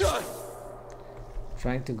doing?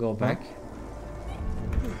 Trying to go back.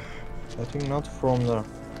 I think not from there.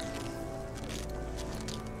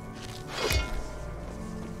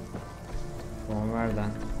 From where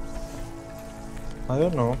then? I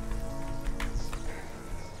don't know.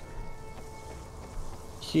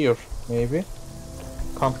 Here, maybe.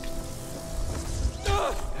 Come.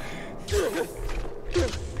 No.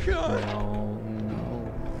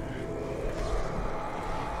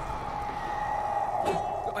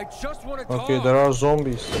 I just want to talk. Okay, there are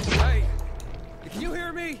zombies. Hey, can you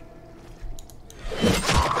hear me?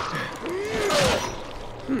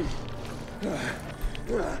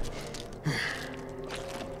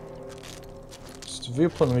 It's the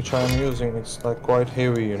weapon which I am using, it's like quite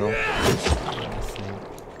heavy, you know.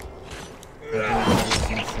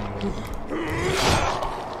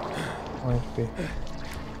 Might be.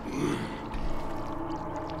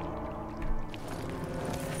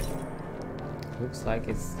 Looks like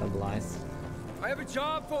it's stabilized. I have a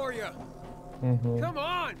job for you. Come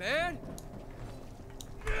on, man.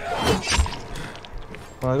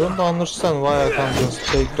 I don't understand why I can't just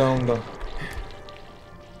take down the...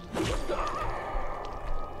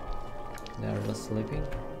 They're just sleeping.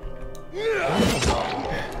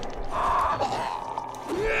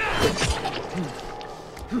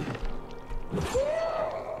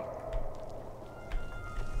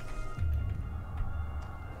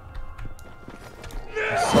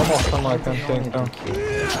 Some of them I can take down.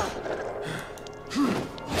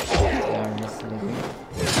 They're just sleeping.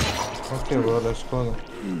 Okay, well, let's go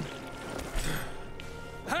then.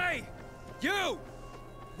 Hey! You!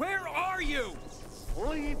 Where are you?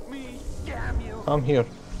 Leave me, damn you! I'm here.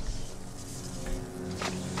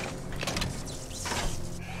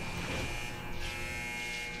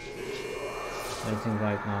 everything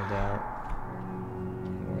right now. They are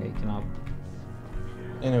waking up.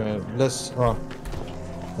 Anyway, let's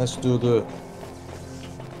do the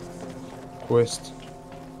quest.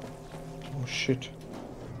 Oh shit.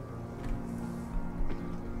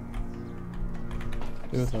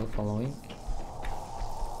 Dude. Still following.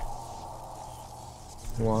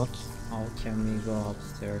 What? How can we go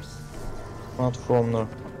upstairs? Not from there.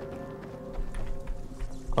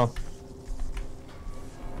 Come.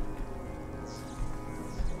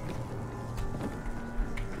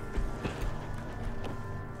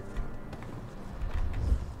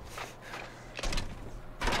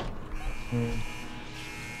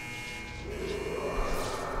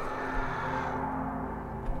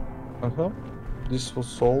 This will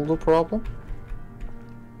solve the problem?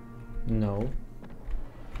 No.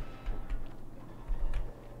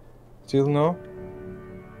 Still no?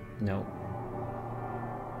 No.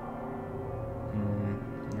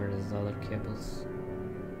 Where is the other cables?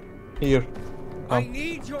 Here. I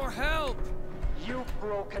need your help! You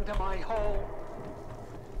broke into my home.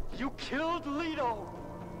 You killed Leto.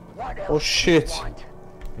 What else Oh shit. do you want?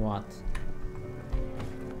 What?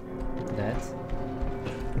 That?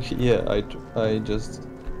 Yeah, I just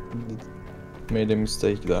made a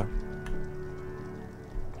mistake there.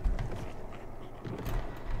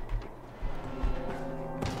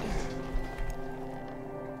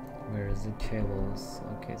 Where is the cables?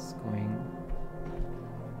 Okay, it's going.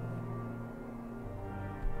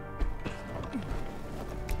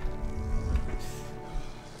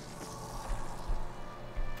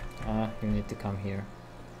 You need to come here.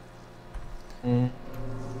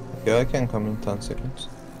 Yeah, I can come in 10 seconds.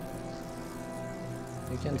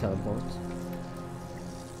 You can teleport.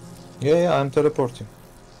 Yeah, I'm teleporting.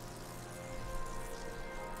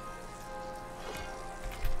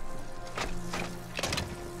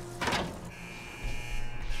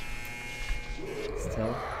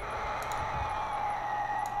 Still.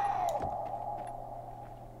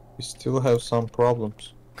 We still have some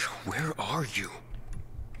problems. Where are you?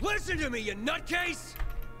 Listen to me, you nutcase!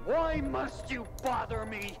 Why must you bother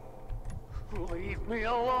me? Leave me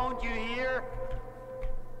alone, you hear?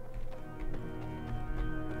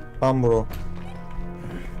 Come, bro.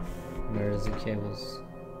 Where is the cables?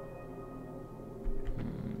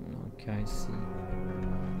 Okay, I see.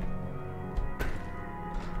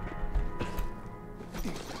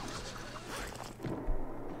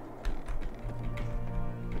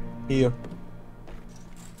 Here.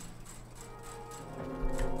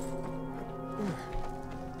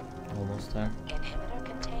 Almost there. Inhibitor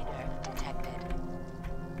container detected.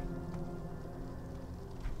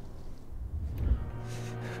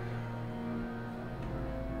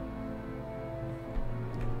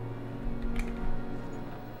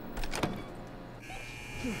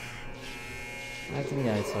 I think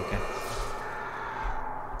yeah, it's okay.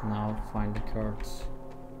 Now find the cards.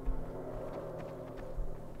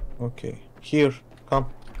 Okay. Here. Come.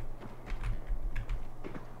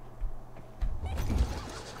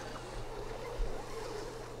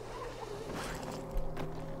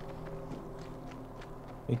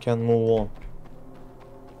 We can move on.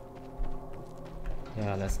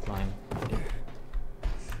 Yeah, let's climb.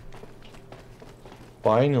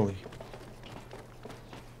 Finally.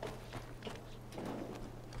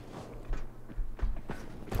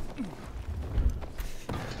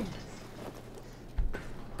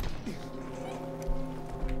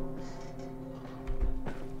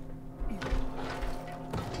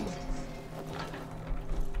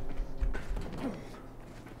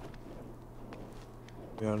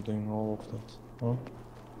 We are doing all of that, huh?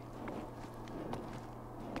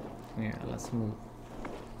 Yeah, let's move.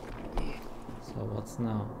 So what's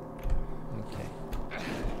now? Okay.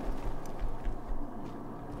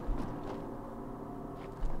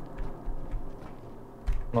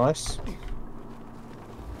 Nice.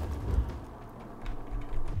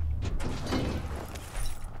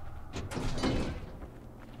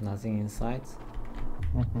 Nothing inside.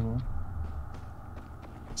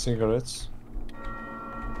 Cigarettes.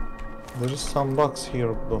 There is some box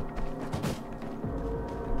here though.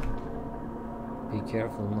 Be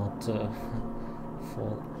careful not to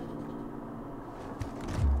fall.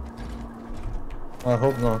 I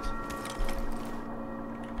hope not.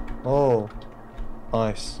 Oh,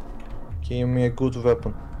 nice. Give me a good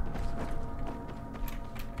weapon.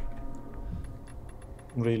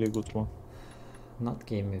 Really good one. Not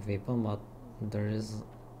gave me weapon, but there is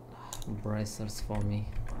bracers for me.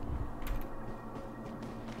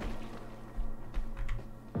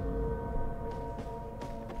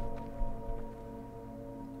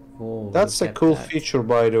 Oh, That's a look at cool that. feature,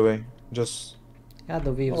 by the way. Just Yeah,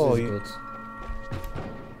 the views Oh, is yeah. good.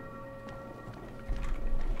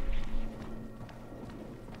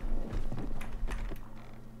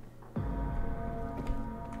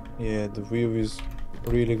 Yeah, the view is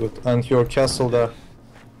really good. And your castle there.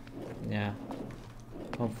 Yeah.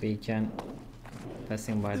 Hope we can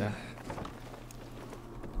passing by there.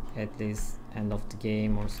 At least end of the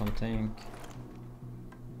game or something.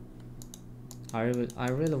 I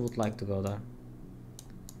really would like to go there.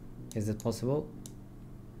 Is it possible?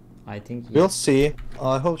 I think We'll see.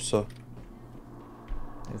 I hope so.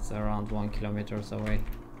 It's around 1 kilometer away.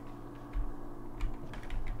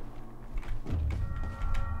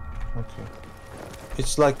 Okay.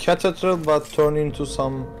 It's like Cathedral but turned into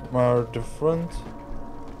somewhere different.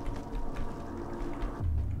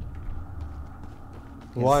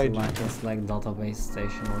 Why? It's like database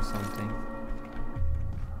station or something.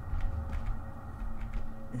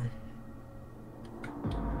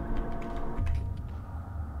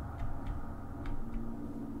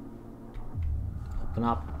 Open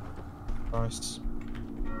up. Nice.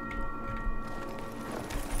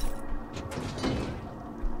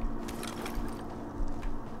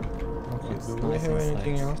 Okay, do we have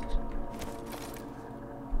anything else?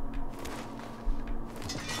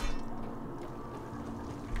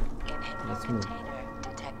 Let's move.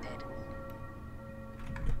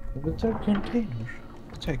 Inventory container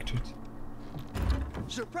detected.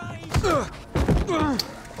 Surprise!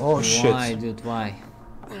 Oh shit. Why, dude, why?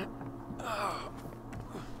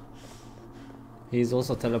 He's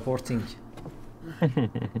also teleporting.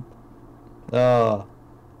 Ah.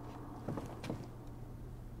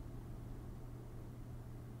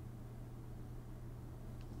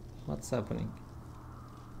 What's happening?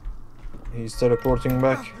 He's teleporting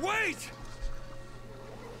back. Wait!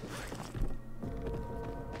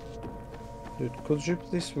 Dude, could you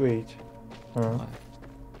please wait?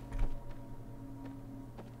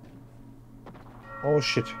 Oh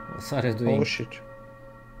shit. What are you doing? Oh shit.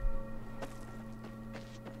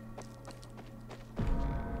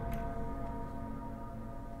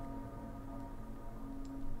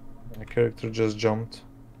 My character just jumped.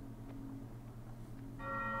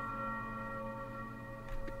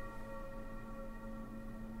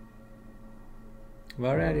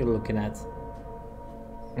 Where are you looking at?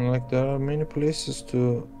 Like there are many places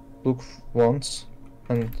to look once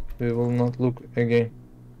and we will not look again.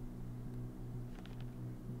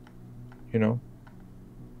 You know?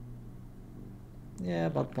 Yeah,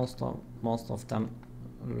 but most of them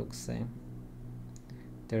look same.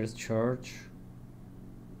 There's church.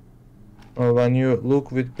 When you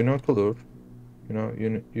look with binocular, you know,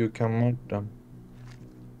 you can mark them.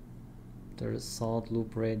 There's South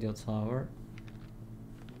Loop Radio Tower.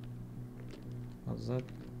 What's that?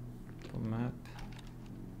 The map.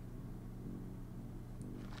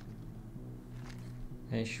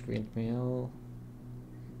 Ash Windmill.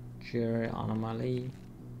 Jerry Anomaly.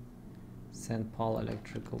 St. Paul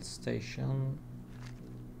Electrical Station.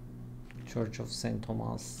 Church of St.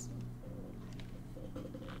 Thomas.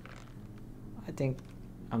 I think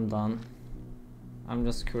I'm done. I'm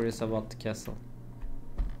just curious about the castle.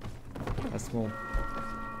 Let's move.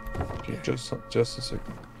 Just a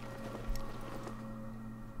second.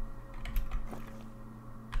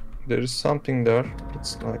 There is something there.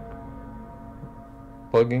 It's like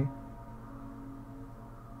bugging.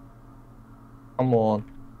 Come on.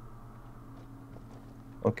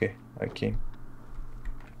 Okay, I came.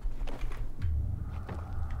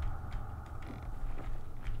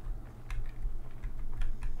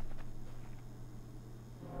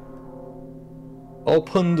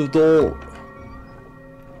 Open the door.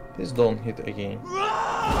 Please don't hit again.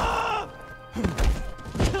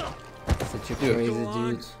 Such a crazy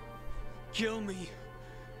dude. Kill me.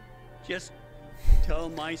 Just tell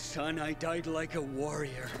my son I died like a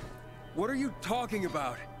warrior. What are you talking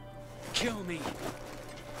about? Kill me.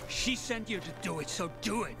 She sent you to do it, so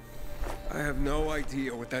do it. I have no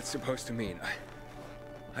idea what that's supposed to mean.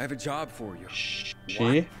 I have a job for you.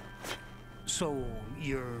 She? So,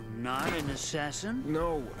 you're not an assassin?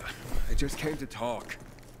 No, I just came to talk.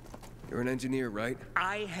 You're an engineer, right?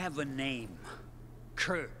 I have a name.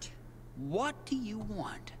 Kurt. What do you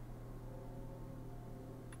want?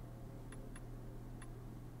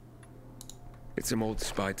 It's some old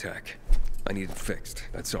spy tech. I need it fixed,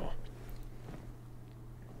 that's all.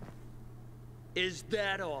 Is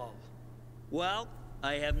that all? Well,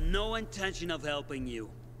 I have no intention of helping you.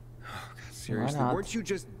 Oh, God, seriously, weren't you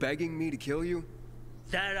just begging me to kill you?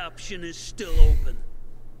 That option is still open.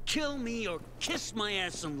 Kill me or kiss my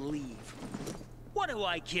ass and leave. What do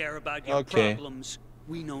I care about your problems?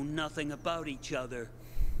 We know nothing about each other.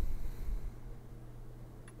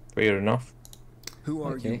 Fair enough. Who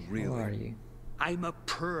are you really? Who are you? I'm a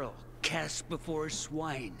pearl cast before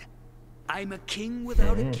swine. I'm a king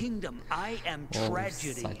without a kingdom. I am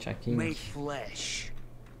tragedy made flesh.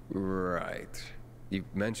 Right. You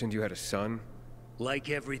mentioned you had a son? Like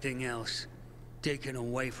everything else, taken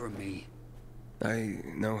away from me. I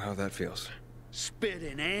know how that feels. Spit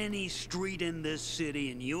in any street in this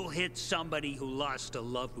city and you'll hit somebody who lost a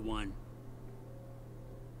loved one.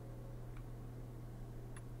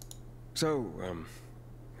 So,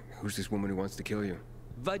 who's this woman who wants to kill you?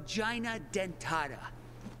 Vagina dentata.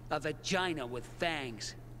 A vagina with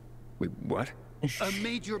fangs. Wait, what? A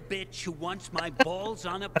major bitch who wants my balls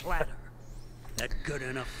on a platter. That good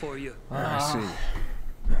enough for you? I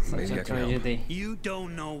see. Maybe I can help. You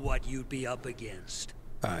don't know what you'd be up against.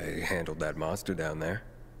 I handled that monster down there.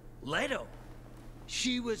 Leto.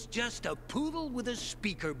 She was just a poodle with a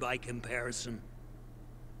speaker by comparison.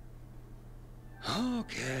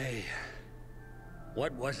 Okay.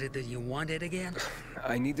 What was it that you wanted again?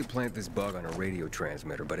 I need to plant this bug on a radio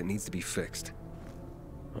transmitter, but it needs to be fixed.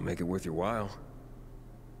 I'll make it worth your while.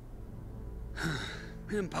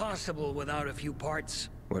 Impossible without a few parts.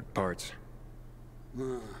 What parts?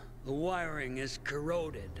 The wiring is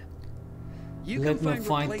corroded. You Let can me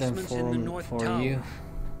find them replacements in the North for Tower. you.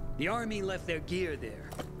 The army left their gear there.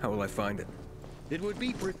 How will I find it? It would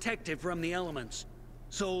be protected from the elements.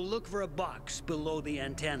 So look for a box below the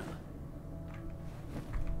antenna.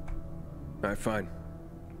 Alright, fine.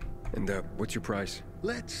 And, what's your price?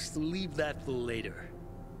 Let's leave that for later.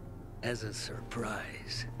 As a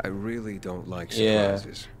surprise. I really don't like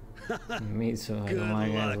surprises. Me too, I don't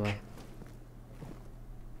like it as well.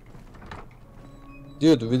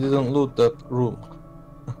 Dude, we didn't loot that room.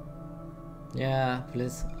 Yeah,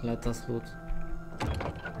 please let us loot.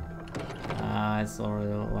 Ah, it's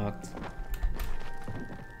already locked.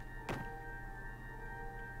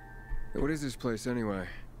 What is this place anyway?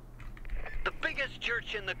 The biggest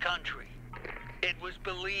church in the country. It was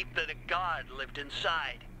believed that a god lived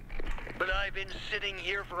inside. But I've been sitting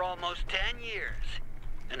here for almost 10 years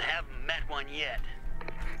and haven't met one yet.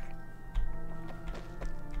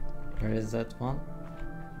 Where is that one?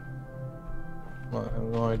 I have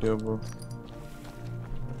no idea, bro.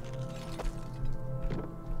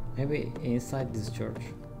 Maybe inside this church.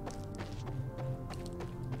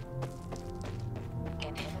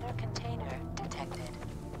 Inhibitor container detected.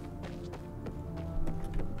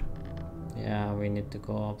 Yeah, we need to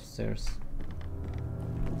go upstairs.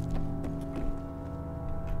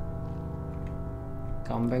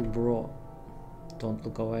 Come back, bro. Don't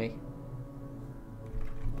look away.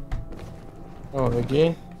 Oh,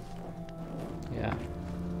 again? Yeah.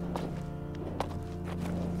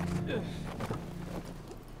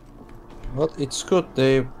 But it's good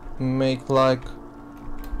they make like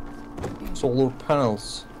solar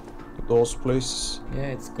panels to those places. Yeah,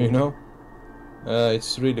 it's cool. You know?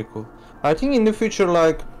 It's really cool. I think in the future,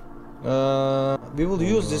 like, we will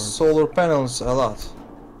use these solar panels a lot.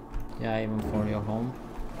 Yeah, even for your home.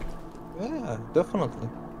 Yeah, definitely.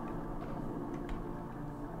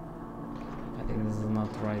 I think this is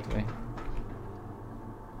not the right way.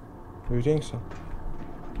 Do you think so?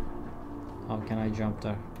 How can I jump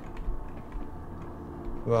there?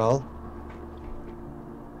 Well,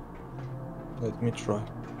 let me try.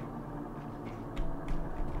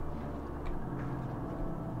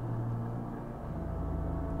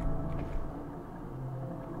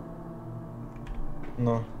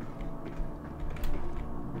 No.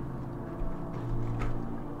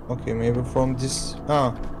 Okay, maybe from this.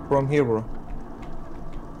 From here, bro.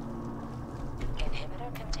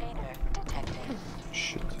 Inhibitor container detected.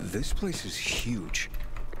 Shit. This place is huge.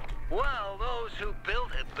 Well, those who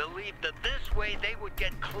built it believed that this way they would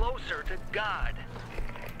get closer to God.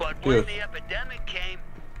 But when the epidemic came,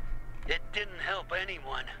 it didn't help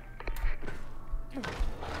anyone.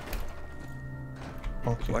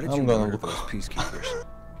 Okay, Why did I'm you gonna murder look those peacekeepers?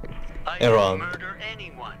 I around. didn't murder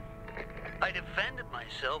anyone. I defended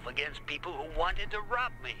myself against people who wanted to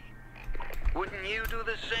rob me. Wouldn't you do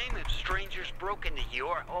the same if strangers broke into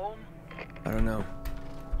your home? I don't know.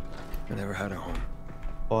 I never had a home.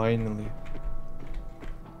 Finally.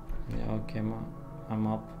 Yeah, okay, I'm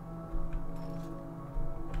up.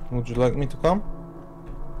 Would you like me to come?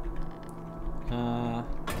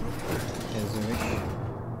 As you wish.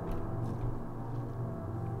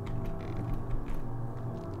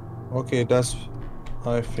 Okay,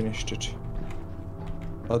 I finished it.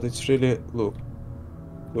 But it's really look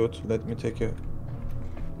good. Let me take a.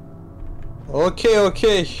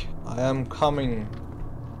 Okay, I am coming.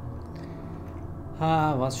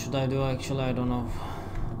 What should I do actually? I don't know.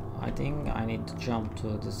 I think I need to jump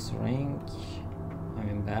to this ring. I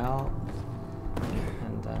mean bell.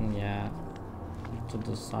 And then yeah, to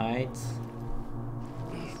the side.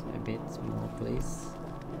 A bit more please.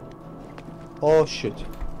 Oh shit.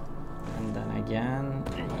 And then again.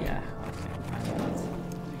 Yeah, okay, I got it.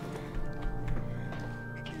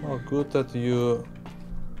 Oh, good that you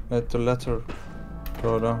let the letter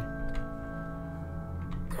go down.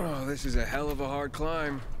 Oh, this is a hell of a hard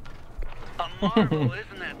climb. A marvel,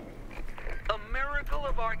 isn't it? A miracle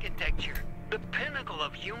of architecture. The pinnacle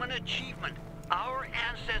of human achievement. Our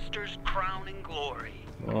ancestors' crowning glory.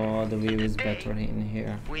 Oh, the view is better in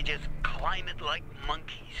here. We just climb it like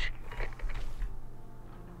monkeys.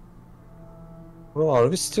 Bro, are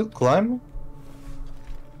we still climbing?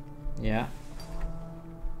 Yeah.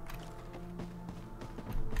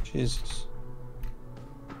 Jesus.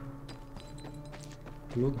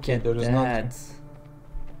 Look at there is that. Nothing.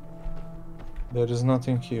 There is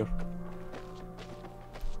nothing here.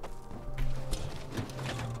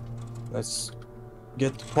 Let's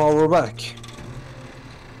get the power back.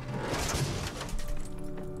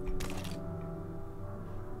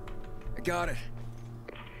 I got it.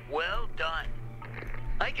 Well done.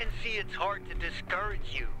 I can see it's hard to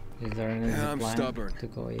discourage you. Is there any I'm plan stubborn. to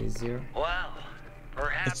go easier? Well,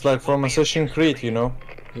 perhaps It's like from Assassin's Creed, you know?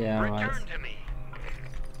 Yeah, right. return to me.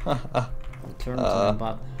 Return to me,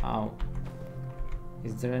 but how?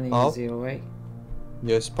 Is there any How? easier way?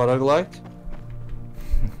 Yes, paraglide.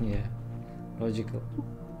 Yeah, logical.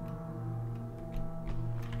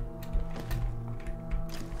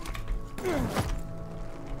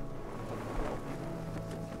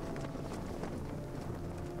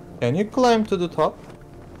 Can you climb to the top?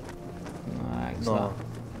 Actually, No.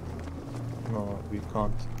 No, we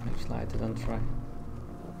can't. Actually, I didn't try.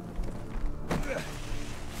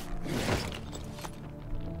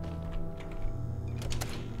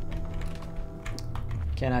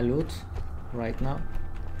 Can I loot right now?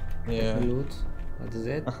 Yeah. Can I loot? What is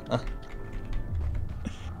it?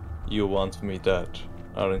 You want me dead,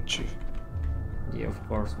 aren't you? Yeah, of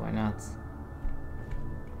course, why not?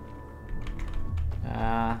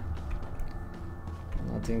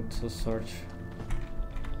 Nothing to search.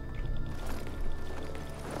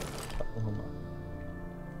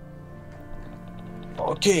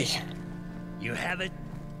 Okay. You have it?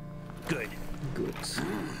 Good. Good.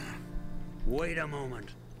 Wait a moment.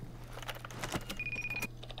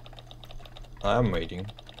 I'm waiting.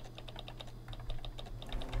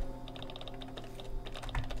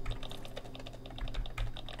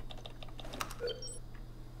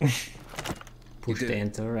 Push the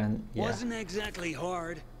enter and yeah. Wasn't exactly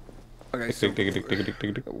hard. Okay, so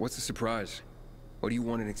what's the surprise? What do you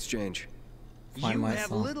want in exchange? Find You my have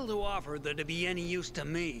son. little to offer that'd be any use to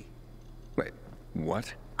me. Wait,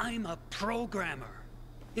 what? I'm a programmer.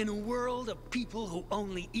 In a world of people who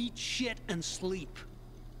only eat shit and sleep.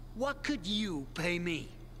 What could you pay me?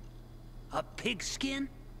 A pigskin?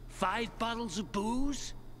 5 bottles of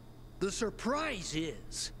booze? The surprise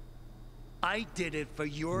is, I did it for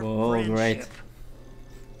your Whoa, friendship. great.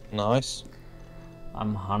 Nice.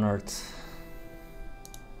 I'm honored.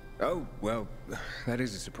 Oh, well, that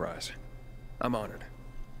is a surprise. I'm honored,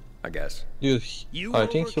 I guess. Dude, You I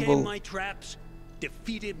think he overcame will. my traps,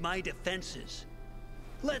 defeated my defenses.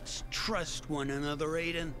 Let's trust one another,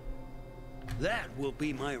 Aiden. That will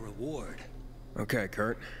be my reward. Okay,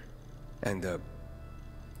 Kurt. And,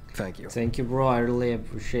 thank you. Thank you, bro. I really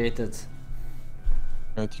appreciate it.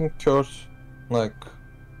 I think Kurt, like,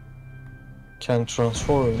 can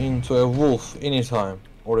transform into a wolf anytime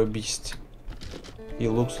or a beast. He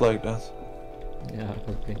looks like that. Yeah,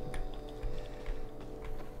 could be.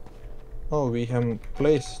 Oh, we have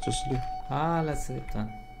place to sleep. Ah, let's sleep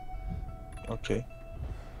then. Okay.